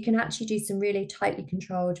 So you can actually do some really tightly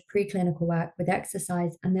controlled preclinical work with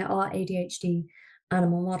exercise, and there are ADHD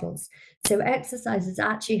animal models. So exercise has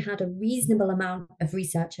actually had a reasonable amount of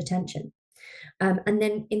research attention. And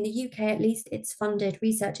then in the UK, at least, it's funded,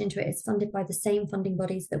 research into it is funded by the same funding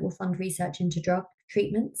bodies that will fund research into drug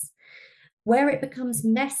treatments. Where it becomes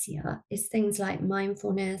messier is things like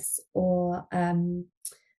mindfulness or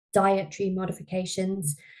dietary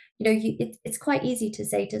modifications. It's quite easy to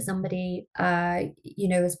say to somebody,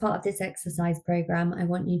 as part of this exercise program, I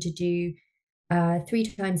want you to do 3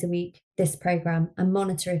 times a week this program and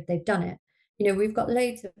monitor if they've done it. We've got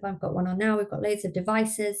loads of, I've got one on now, we've got loads of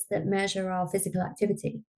devices that measure our physical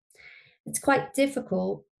activity. It's quite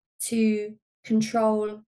difficult to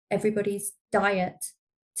control everybody's diet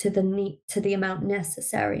to the amount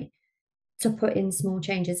necessary to put in small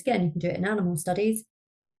changes. Again, you can do it in animal studies,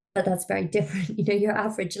 but that's very different. Your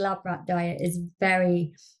average lab rat diet is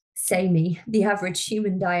very samey. The average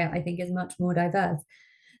human diet, I think, is much more diverse.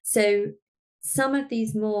 So some of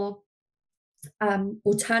these more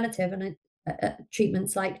alternative and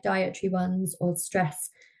treatments like dietary ones or stress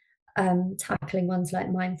tackling ones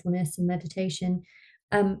like mindfulness and meditation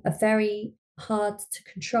are very hard to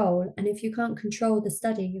control. And if you can't control the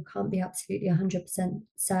study, you can't be absolutely 100%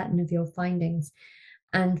 certain of your findings.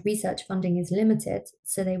 And research funding is limited,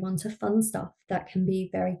 so they want to fund stuff that can be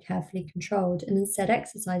very carefully controlled. And instead,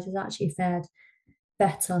 exercise has actually fared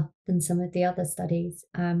better than some of the other studies.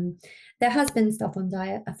 There has been stuff on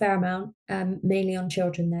diet, a fair amount, mainly on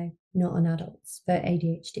children though, not on adults for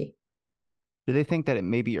ADHD. Do they think that it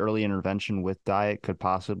maybe early intervention with diet could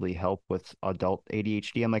possibly help with adult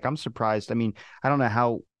ADHD? I'm surprised. I mean, I don't know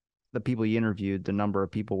how the people you interviewed, the number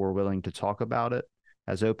of people were willing to talk about it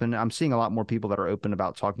as open. I'm seeing a lot more people that are open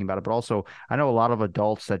about talking about it, but also I know a lot of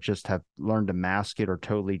adults that just have learned to mask it or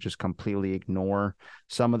totally just completely ignore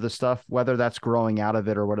some of the stuff, whether that's growing out of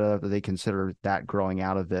it or whatever they consider that growing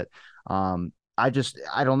out of it. I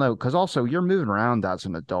don't know. Cause also you're moving around as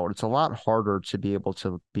an adult. It's a lot harder to be able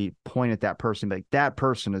to be point at that person, like that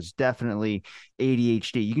person is definitely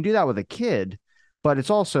ADHD. You can do that with a kid, but it's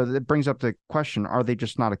also, it brings up the question, are they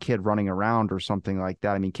just not a kid running around or something like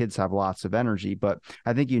that? I mean, kids have lots of energy, but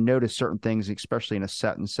I think you notice certain things, especially in a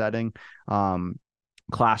set and setting,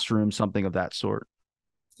 classroom, something of that sort.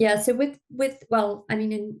 Yeah, so well, I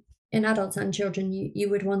mean, in adults and children, you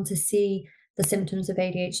would want to see the symptoms of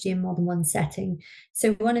ADHD in more than one setting.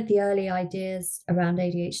 So one of the early ideas around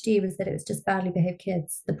ADHD was that it was just badly behaved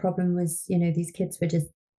kids. The problem was, these kids were just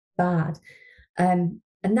bad. And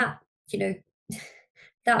that, you know,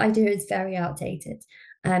 that idea is very outdated.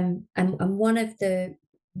 And one of the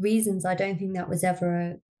reasons I don't think that was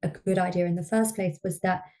ever a good idea in the first place was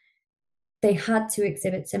that they had to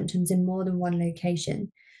exhibit symptoms in more than one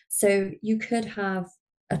location. So you could have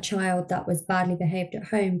a child that was badly behaved at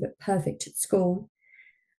home but perfect at school.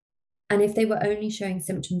 And if they were only showing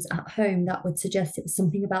symptoms at home, that would suggest it was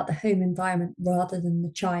something about the home environment rather than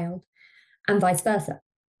the child, and vice versa.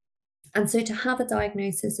 And so to have a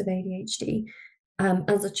diagnosis of ADHD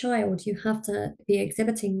as a child, you have to be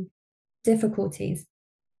exhibiting difficulties,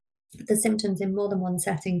 the symptoms in more than one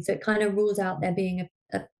setting. So it kind of rules out there being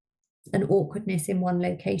an awkwardness in one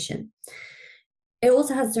location. It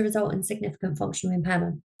also has to result in significant functional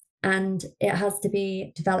impairment, and it has to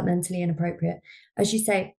be developmentally inappropriate. As you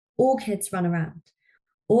say, all kids run around,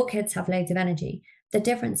 all kids have loads of energy. The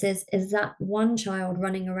difference is that one child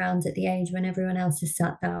running around at the age when everyone else is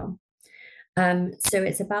sat down. So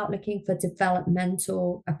it's about looking for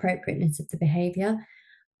developmental appropriateness of the behavior.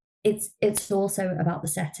 It's also about the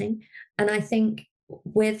setting. And I think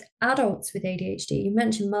with adults with ADHD, you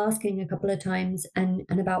mentioned masking a couple of times and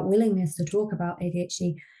about willingness to talk about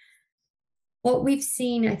ADHD. What we've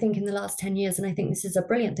seen, I think, in the last 10 years, and I think this is a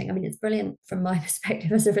brilliant thing. I mean, it's brilliant from my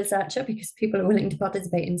perspective as a researcher because people are willing to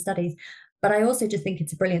participate in studies, but I also just think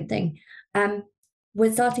it's a brilliant thing.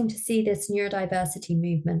 We're starting to see this neurodiversity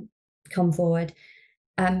movement come forward.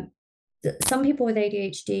 Um, some people with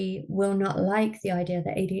ADHD will not like the idea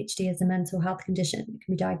that ADHD is a mental health condition. It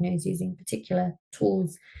can be diagnosed using particular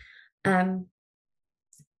tools. Um,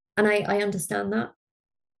 and I understand that.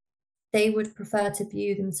 They would prefer to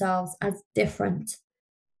view themselves as different,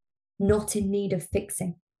 not in need of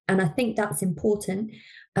fixing. And I think that's important.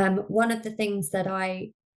 One of the things that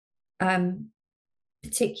I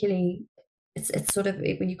particularly, it's sort of,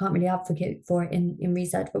 you can't really advocate for it in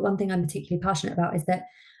research, but one thing I'm particularly passionate about is that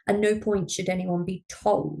at no point should anyone be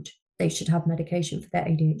told they should have medication for their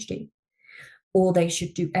ADHD or they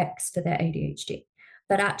should do X for their ADHD.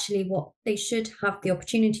 But actually, what they should have the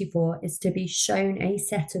opportunity for is to be shown a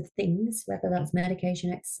set of things, whether that's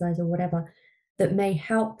medication, exercise, or whatever, that may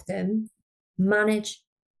help them manage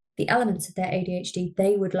the elements of their ADHD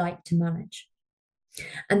they would like to manage.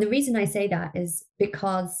 And the reason I say that is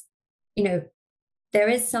because, you know, there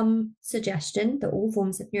is some suggestion that all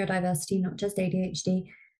forms of neurodiversity, not just ADHD,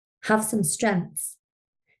 have some strengths.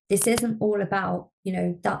 This isn't all about,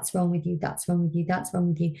 that's wrong with you, that's wrong with you, that's wrong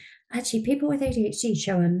with you. Actually, people with ADHD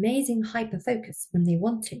show amazing hyper focus when they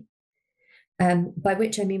want to. By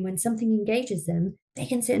which I mean when something engages them, they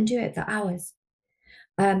can sit and do it for hours.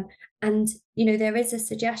 And there is a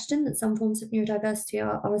suggestion that some forms of neurodiversity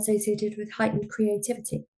are associated with heightened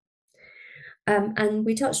creativity. And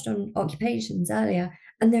we touched on occupations earlier,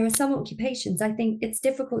 and there are some occupations I think it's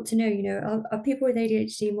difficult to know, are people with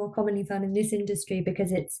ADHD more commonly found in this industry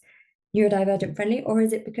because it's neurodivergent friendly, or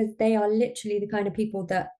is it because they are literally the kind of people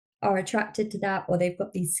that are attracted to that, or they've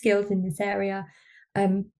got these skills in this area?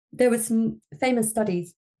 There were some famous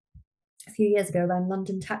studies a few years ago around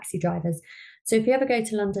London taxi drivers. So if you ever go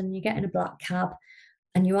to London, you get in a black cab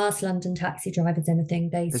and you ask London taxi drivers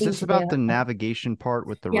anything, they Is seem this to be about the navigation part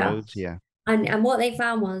with the yeah. roads? Yeah. And what they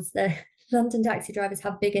found was that London taxi drivers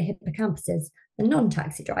have bigger hippocampuses than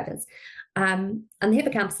non-taxi drivers. And the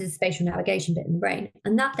hippocampus is spatial navigation bit in the brain.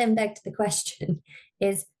 And that then begged the question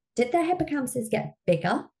is, did their hippocampuses get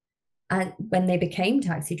bigger when they became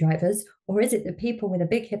taxi drivers, or is it that people with a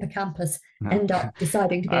big hippocampus end up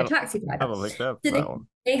deciding to be a taxi I driver? don't think that's So that one.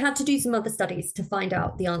 they had to do some other studies to find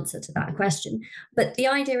out the answer to that question. But the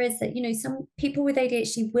idea is that, some people with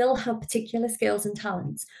ADHD will have particular skills and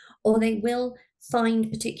talents, or they will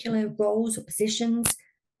find particular roles or positions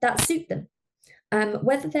that suit them.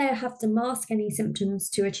 Whether they have to mask any symptoms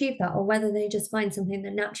to achieve that, or whether they just find something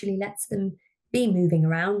that naturally lets them be moving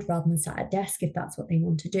around rather than sat at a desk if that's what they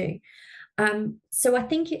want to do. So I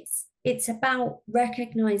think it's about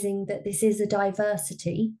recognizing that this is a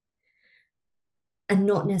diversity and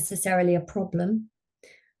not necessarily a problem,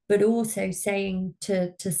 but also saying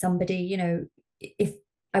to somebody, if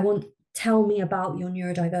I want, tell me about your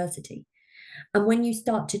neurodiversity. And when you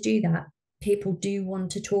start to do that, people do want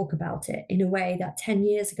to talk about it in a way that 10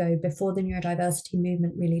 years ago, before the neurodiversity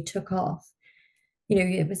movement really took off,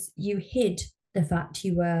 it was, you hid the fact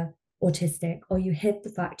you were autistic, or you hid the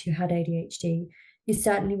fact you had ADHD. You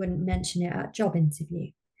certainly wouldn't mention it at a job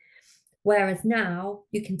interview. Whereas now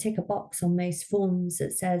you can tick a box on most forms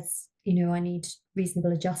that says, I need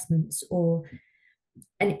reasonable adjustments,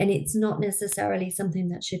 and it's not necessarily something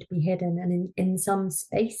that should be hidden. And in some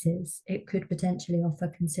spaces, it could potentially offer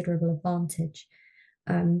considerable advantage.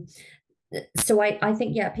 So I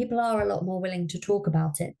think, yeah, people are a lot more willing to talk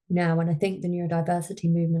about it now. And I think the neurodiversity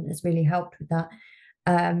movement has really helped with that.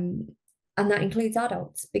 And that includes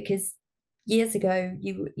adults, because years ago,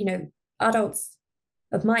 adults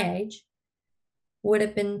of my age would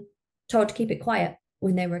have been told to keep it quiet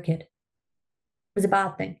when they were a kid. It was a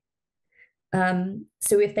bad thing.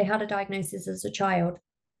 So if they had a diagnosis as a child,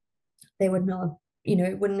 they would not have,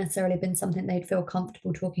 it wouldn't necessarily have been something they'd feel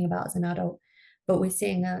comfortable talking about as an adult. But we're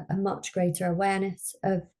seeing a much greater awareness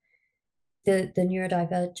of the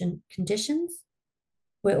neurodivergent conditions.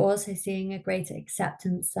 We're also seeing a greater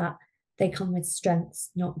acceptance that they come with strengths,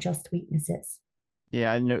 not just weaknesses.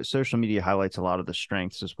 Yeah, I know social media highlights a lot of the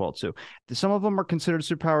strengths as well too. Some of them are considered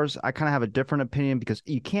superpowers. I kind of have a different opinion because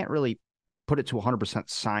you can't really put it to 100%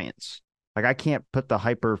 science. Like I can't put the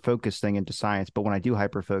hyper focus thing into science, but when I do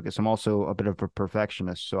hyper focus, I'm also a bit of a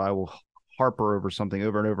perfectionist, so I will harper over something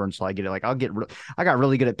over and over until I get it. Like I got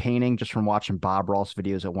really good at painting just from watching Bob Ross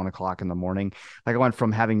videos at 1 o'clock in the morning. Like I went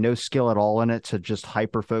from having no skill at all in it to just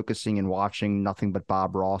hyper focusing and watching nothing but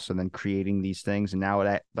Bob Ross and then creating these things. And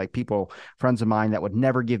now like people, friends of mine that would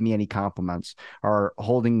never give me any compliments are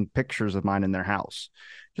holding pictures of mine in their house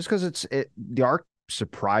just because the art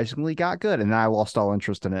surprisingly got good, and I lost all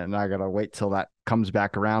interest in it, and I gotta wait till that comes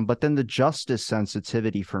back around. But then the justice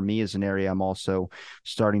sensitivity for me is an area I'm also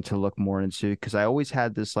starting to look more into, because I always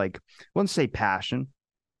had this, like, I wouldn't say passion,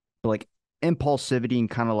 but like impulsivity and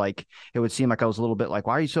kind of like it would seem like I was a little bit like,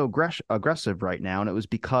 why are you so aggressive right now? And it was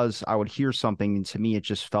because I would hear something and to me it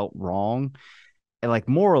just felt wrong and like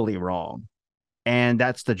morally wrong. And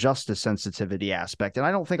that's the justice sensitivity aspect. And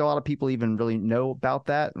I don't think a lot of people even really know about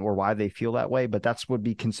that or why they feel that way, but that's would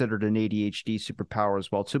be considered an ADHD superpower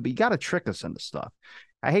as well, too. But you got to trick us into stuff.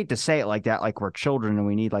 I hate to say it like that, like we're children and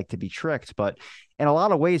we need like to be tricked, but in a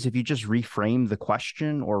lot of ways, if you just reframe the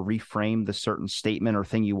question or reframe the certain statement or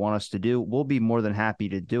thing you want us to do, we'll be more than happy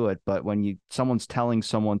to do it. But when someone's telling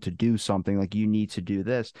someone to do something like you need to do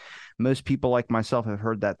this, most people like myself have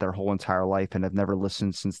heard that their whole entire life and have never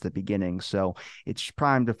listened since the beginning. So it's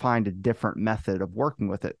time to find a different method of working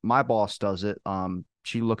with it. My boss does it.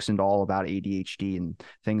 She looks into all about ADHD and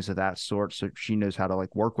things of that sort. So she knows how to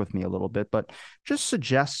like work with me a little bit, but just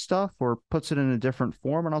suggests stuff or puts it in a different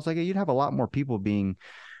form. And I was like, hey, you'd have a lot more people being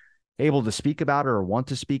able to speak about it or want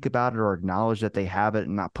to speak about it or acknowledge that they have it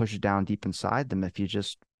and not push it down deep inside them if you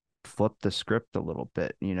just flip the script a little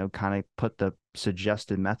bit, kind of put the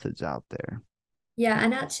suggested methods out there. Yeah,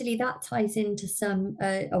 and actually that ties into some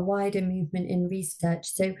a wider movement in research.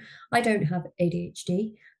 So I don't have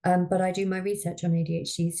ADHD, but I do my research on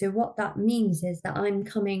ADHD. So what that means is that I'm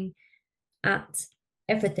coming at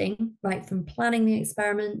everything, right from planning the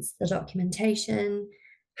experiments, the documentation,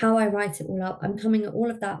 how I write it all up. I'm coming at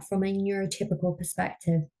all of that from a neurotypical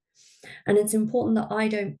perspective. And it's important that I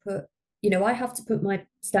don't put, I have to put my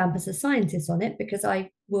stamp as a scientist on it because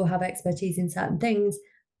I will have expertise in certain things.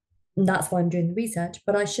 And that's why I'm doing the research,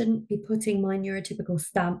 but I shouldn't be putting my neurotypical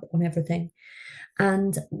stamp on everything.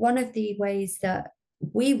 And one of the ways that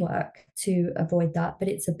we work to avoid that, but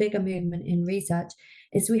it's a bigger movement in research,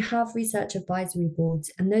 is we have research advisory boards.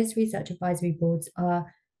 And those research advisory boards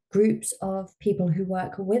are groups of people who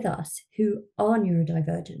work with us who are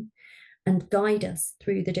neurodivergent and guide us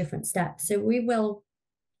through the different steps. So we will,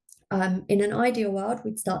 in an ideal world,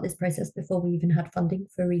 we'd start this process before we even had funding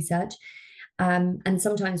for research. And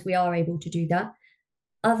sometimes we are able to do that.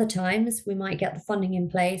 Other times we might get the funding in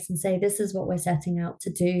place and say, this is what we're setting out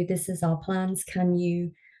to do. This is our plans.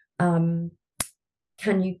 Um,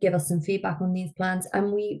 can you give us some feedback on these plans?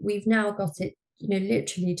 And we've now got it,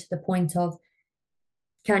 literally to the point of,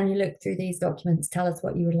 can you look through these documents? Tell us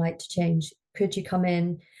what you would like to change. Could you come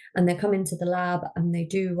in? And they come into the lab and they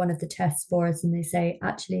do one of the tests for us and they say,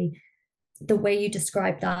 actually, the way you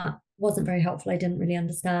described that wasn't very helpful. I didn't really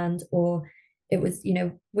understand. Or it was,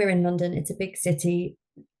 we're in London, it's a big city.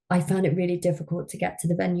 I found it really difficult to get to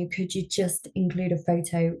the venue. Could you just include a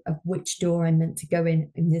photo of which door I'm meant to go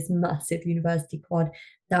in this massive university quad?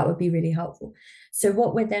 That would be really helpful. So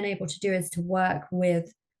what we're then able to do is to work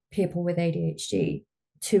with people with ADHD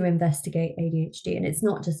to investigate ADHD. And it's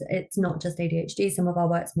not just ADHD. Some of our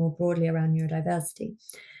work's more broadly around neurodiversity.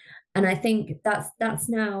 And I think that's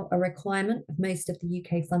now a requirement of most of the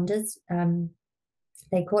UK funders.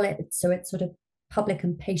 They call it, so it's sort of public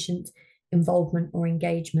and patient involvement or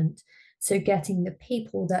engagement. So getting the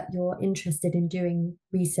people that you're interested in doing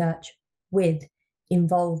research with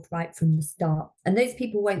involved right from the start. And those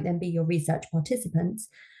people won't then be your research participants,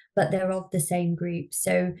 but they're of the same group.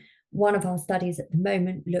 So one of our studies at the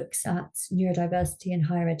moment looks at neurodiversity in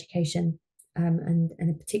higher education, and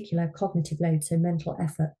a particular cognitive load, so mental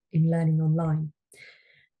effort in learning online.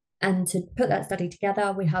 And to put that study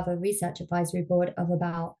together, we have a research advisory board of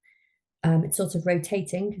about, it's sort of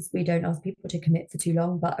rotating because we don't ask people to commit for too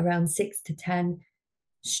long, but around 6 to 10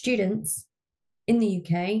 students in the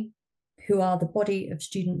UK who are the body of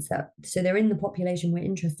students so they're in the population we're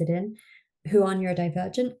interested in, who are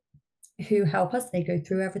neurodivergent, who help us. They go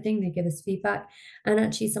through everything, they give us feedback. And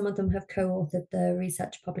actually, some of them have co-authored the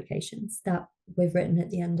research publications that we've written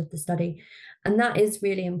at the end of the study. And that is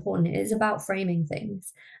really important. It is about framing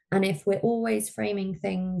things. And if we're always framing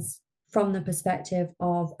things from the perspective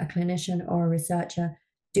of a clinician or a researcher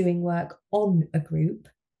doing work on a group,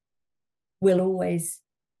 we'll always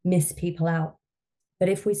miss people out. But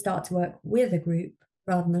if we start to work with a group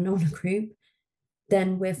rather than on a group,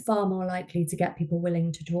 then we're far more likely to get people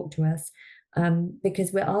willing to talk to us,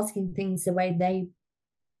 because we're asking things the way they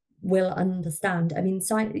will understand. I mean,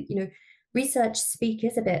 research speak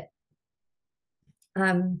is a bit,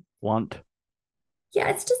 Want.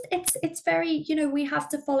 yeah, it's very, we have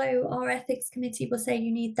to follow our ethics committee will say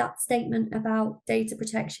you need that statement about data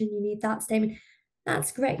protection, you need that statement.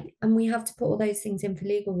 That's great. And we have to put all those things in for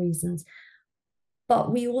legal reasons.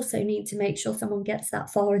 But we also need to make sure someone gets that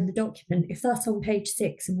far in the document. If that's on page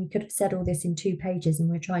 6 and we could have said all this in 2 pages and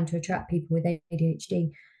we're trying to attract people with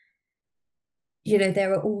ADHD,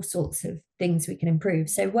 there are all sorts of things we can improve.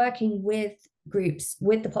 So working with groups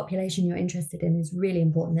with the population you're interested in is really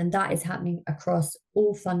important. And that is happening across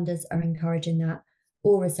all funders are encouraging that,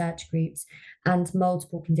 all research groups and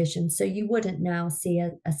multiple conditions. So you wouldn't now see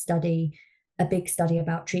a study, a big study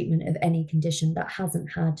about treatment of any condition that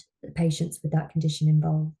hasn't had patients with that condition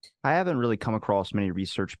involved. I haven't really come across many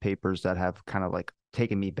research papers that have kind of like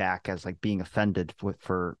taken me back as like being offended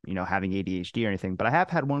for having ADHD or anything, but I have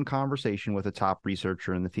had one conversation with a top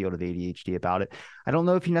researcher in the field of ADHD about it. I don't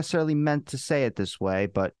know if he necessarily meant to say it this way,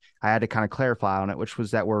 but I had to kind of clarify on it, which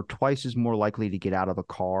was that we're twice as more likely to get out of a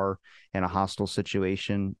car in a hostile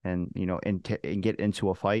situation and and get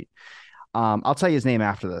into a fight. I'll tell you his name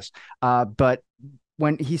after this. But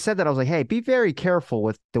when he said that, I was like, hey, be very careful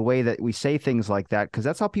with the way that we say things like that, because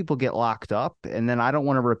that's how people get locked up. And then I don't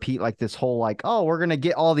want to repeat like this whole like, oh, we're going to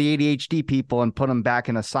get all the ADHD people and put them back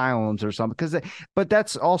in asylums or something. But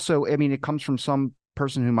that's also, I mean, it comes from some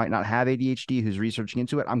person who might not have ADHD who's researching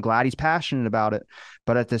into it. I'm glad he's passionate about it.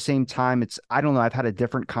 But at the same time, I don't know, I've had a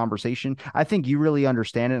different conversation. I think you really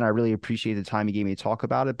understand it. And I really appreciate the time you gave me to talk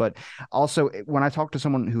about it. But also when I talk to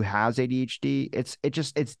someone who has ADHD,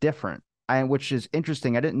 it's different. Which is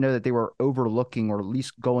interesting. I didn't know that they were overlooking or at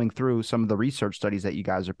least going through some of the research studies that you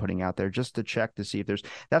guys are putting out there just to check to see if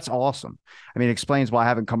that's awesome. I mean, it explains why I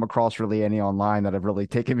haven't come across really any online that have really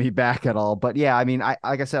taken me back at all. But yeah, I mean,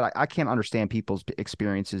 like I said, I can't understand people's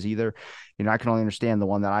experiences either. I can only understand the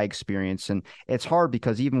one that I experience. And it's hard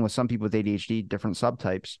because even with some people with ADHD, different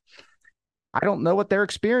subtypes, I don't know what they're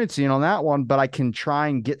experiencing on that one, but I can try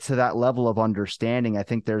and get to that level of understanding. I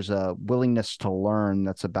think there's a willingness to learn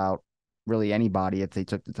that's about really anybody if they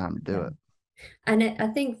took the time to do Yeah. it. And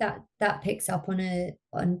I think that that picks up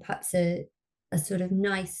on perhaps a sort of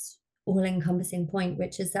nice all-encompassing point,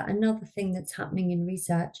 which is that another thing that's happening in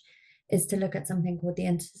research is to look at something called the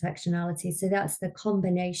intersectionality. So that's the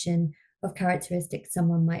combination of characteristics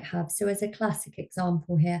someone might have. So as a classic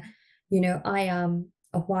example here, I am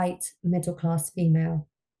a white middle-class female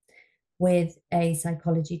with a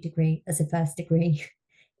psychology degree as a first degree.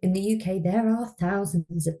 In the UK, there are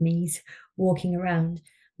thousands of me's walking around.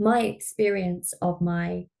 My experience of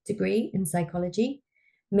my degree in psychology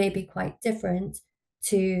may be quite different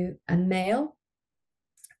to a male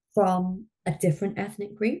from a different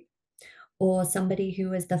ethnic group or somebody who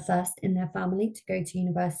was the first in their family to go to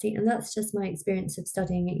university. And that's just my experience of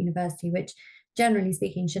studying at university, which generally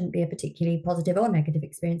speaking shouldn't be a particularly positive or negative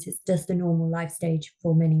experience. It's just a normal life stage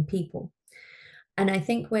for many people. And I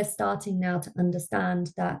think we're starting now to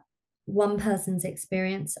understand that one person's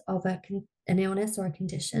experience of an illness or a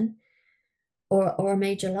condition or a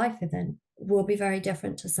major life event will be very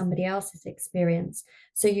different to somebody else's experience.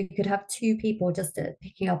 So you could have two people, just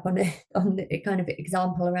picking up on on the kind of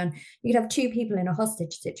example around, you could have two people in a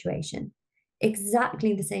hostage situation,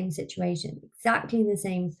 exactly the same situation, exactly the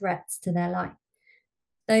same threats to their life.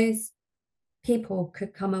 Those people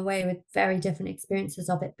could come away with very different experiences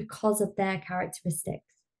of it because of their characteristics.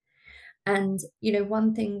 And,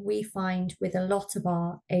 one thing we find with a lot of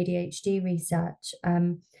our ADHD research,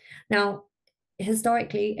 now,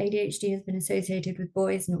 historically, ADHD has been associated with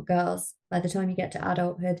boys, not girls. By the time you get to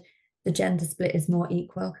adulthood, the gender split is more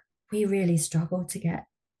equal. We really struggle to get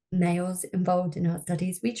males involved in our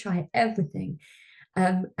studies. We try everything.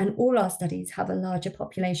 And all our studies have a larger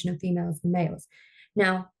population of females than males.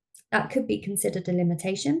 Now, that could be considered a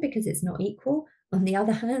limitation because it's not equal. On the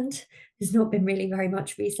other hand, there's not been really very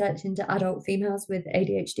much research into adult females with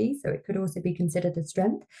ADHD, so it could also be considered a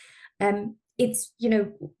strength.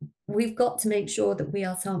 We've got to make sure that we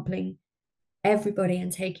are sampling everybody and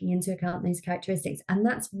taking into account those characteristics. And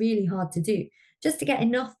that's really hard to do just to get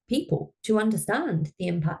enough people to understand the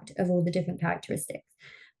impact of all the different characteristics.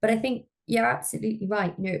 But I think you're absolutely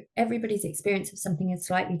right. Everybody's experience of something is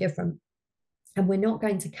slightly different. And we're not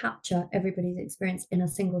going to capture everybody's experience in a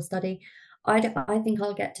single study. I think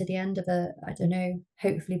I'll get to the end of I don't know,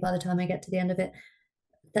 hopefully by the time I get to the end of it,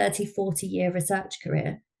 30, 40-year research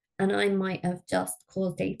career. And I might have just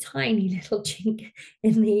caused a tiny little chink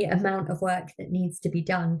in the amount of work that needs to be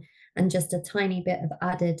done and just a tiny bit of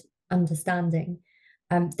added understanding.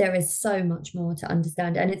 There is so much more to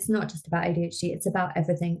understand. And it's not just about ADHD, it's about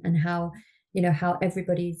everything and how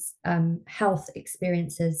everybody's health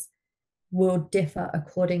experiences will differ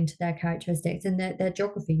according to their characteristics and their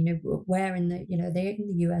geography. Where in the, they're in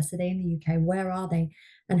the US, are they in the UK? Where are they?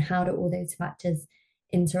 And how do all those factors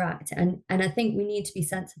interact? And I think we need to be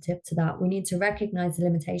sensitive to that. We need to recognize the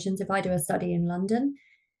limitations. If I do a study in London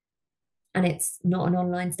and it's not an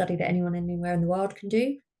online study that anyone anywhere in the world can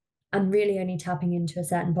do, I'm really only tapping into a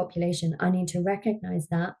certain population. I need to recognize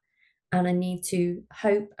that. And I need to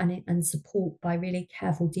hope and support by really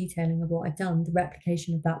careful detailing of what I've done, the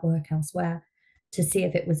replication of that work elsewhere. to see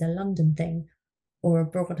if it was a London thing or a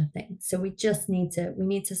broader thing. So we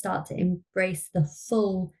need to start to embrace the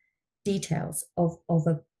full details of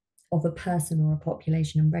a person or a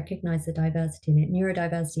population and recognize the diversity in it,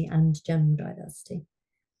 neurodiversity and general diversity.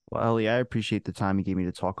 Well, Ellie, I appreciate the time you gave me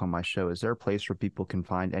to talk on my show. Is there a place where people can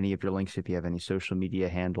find any of your links if you have any social media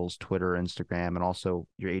handles, Twitter, Instagram, and also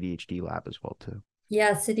your ADHD lab as well too?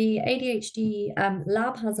 Yeah, so the ADHD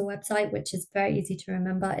lab has a website which is very easy to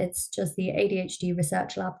remember. It's just the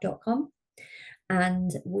ADHDresearchlab.com.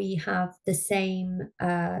 And we have the same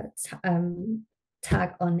tag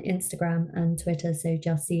on Instagram and Twitter. So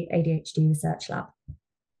just the ADHD Research Lab.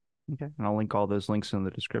 Okay. And I'll link all those links in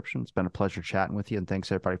the description. It's been a pleasure chatting with you. And thanks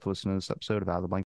everybody for listening to this episode of Out of the Blank.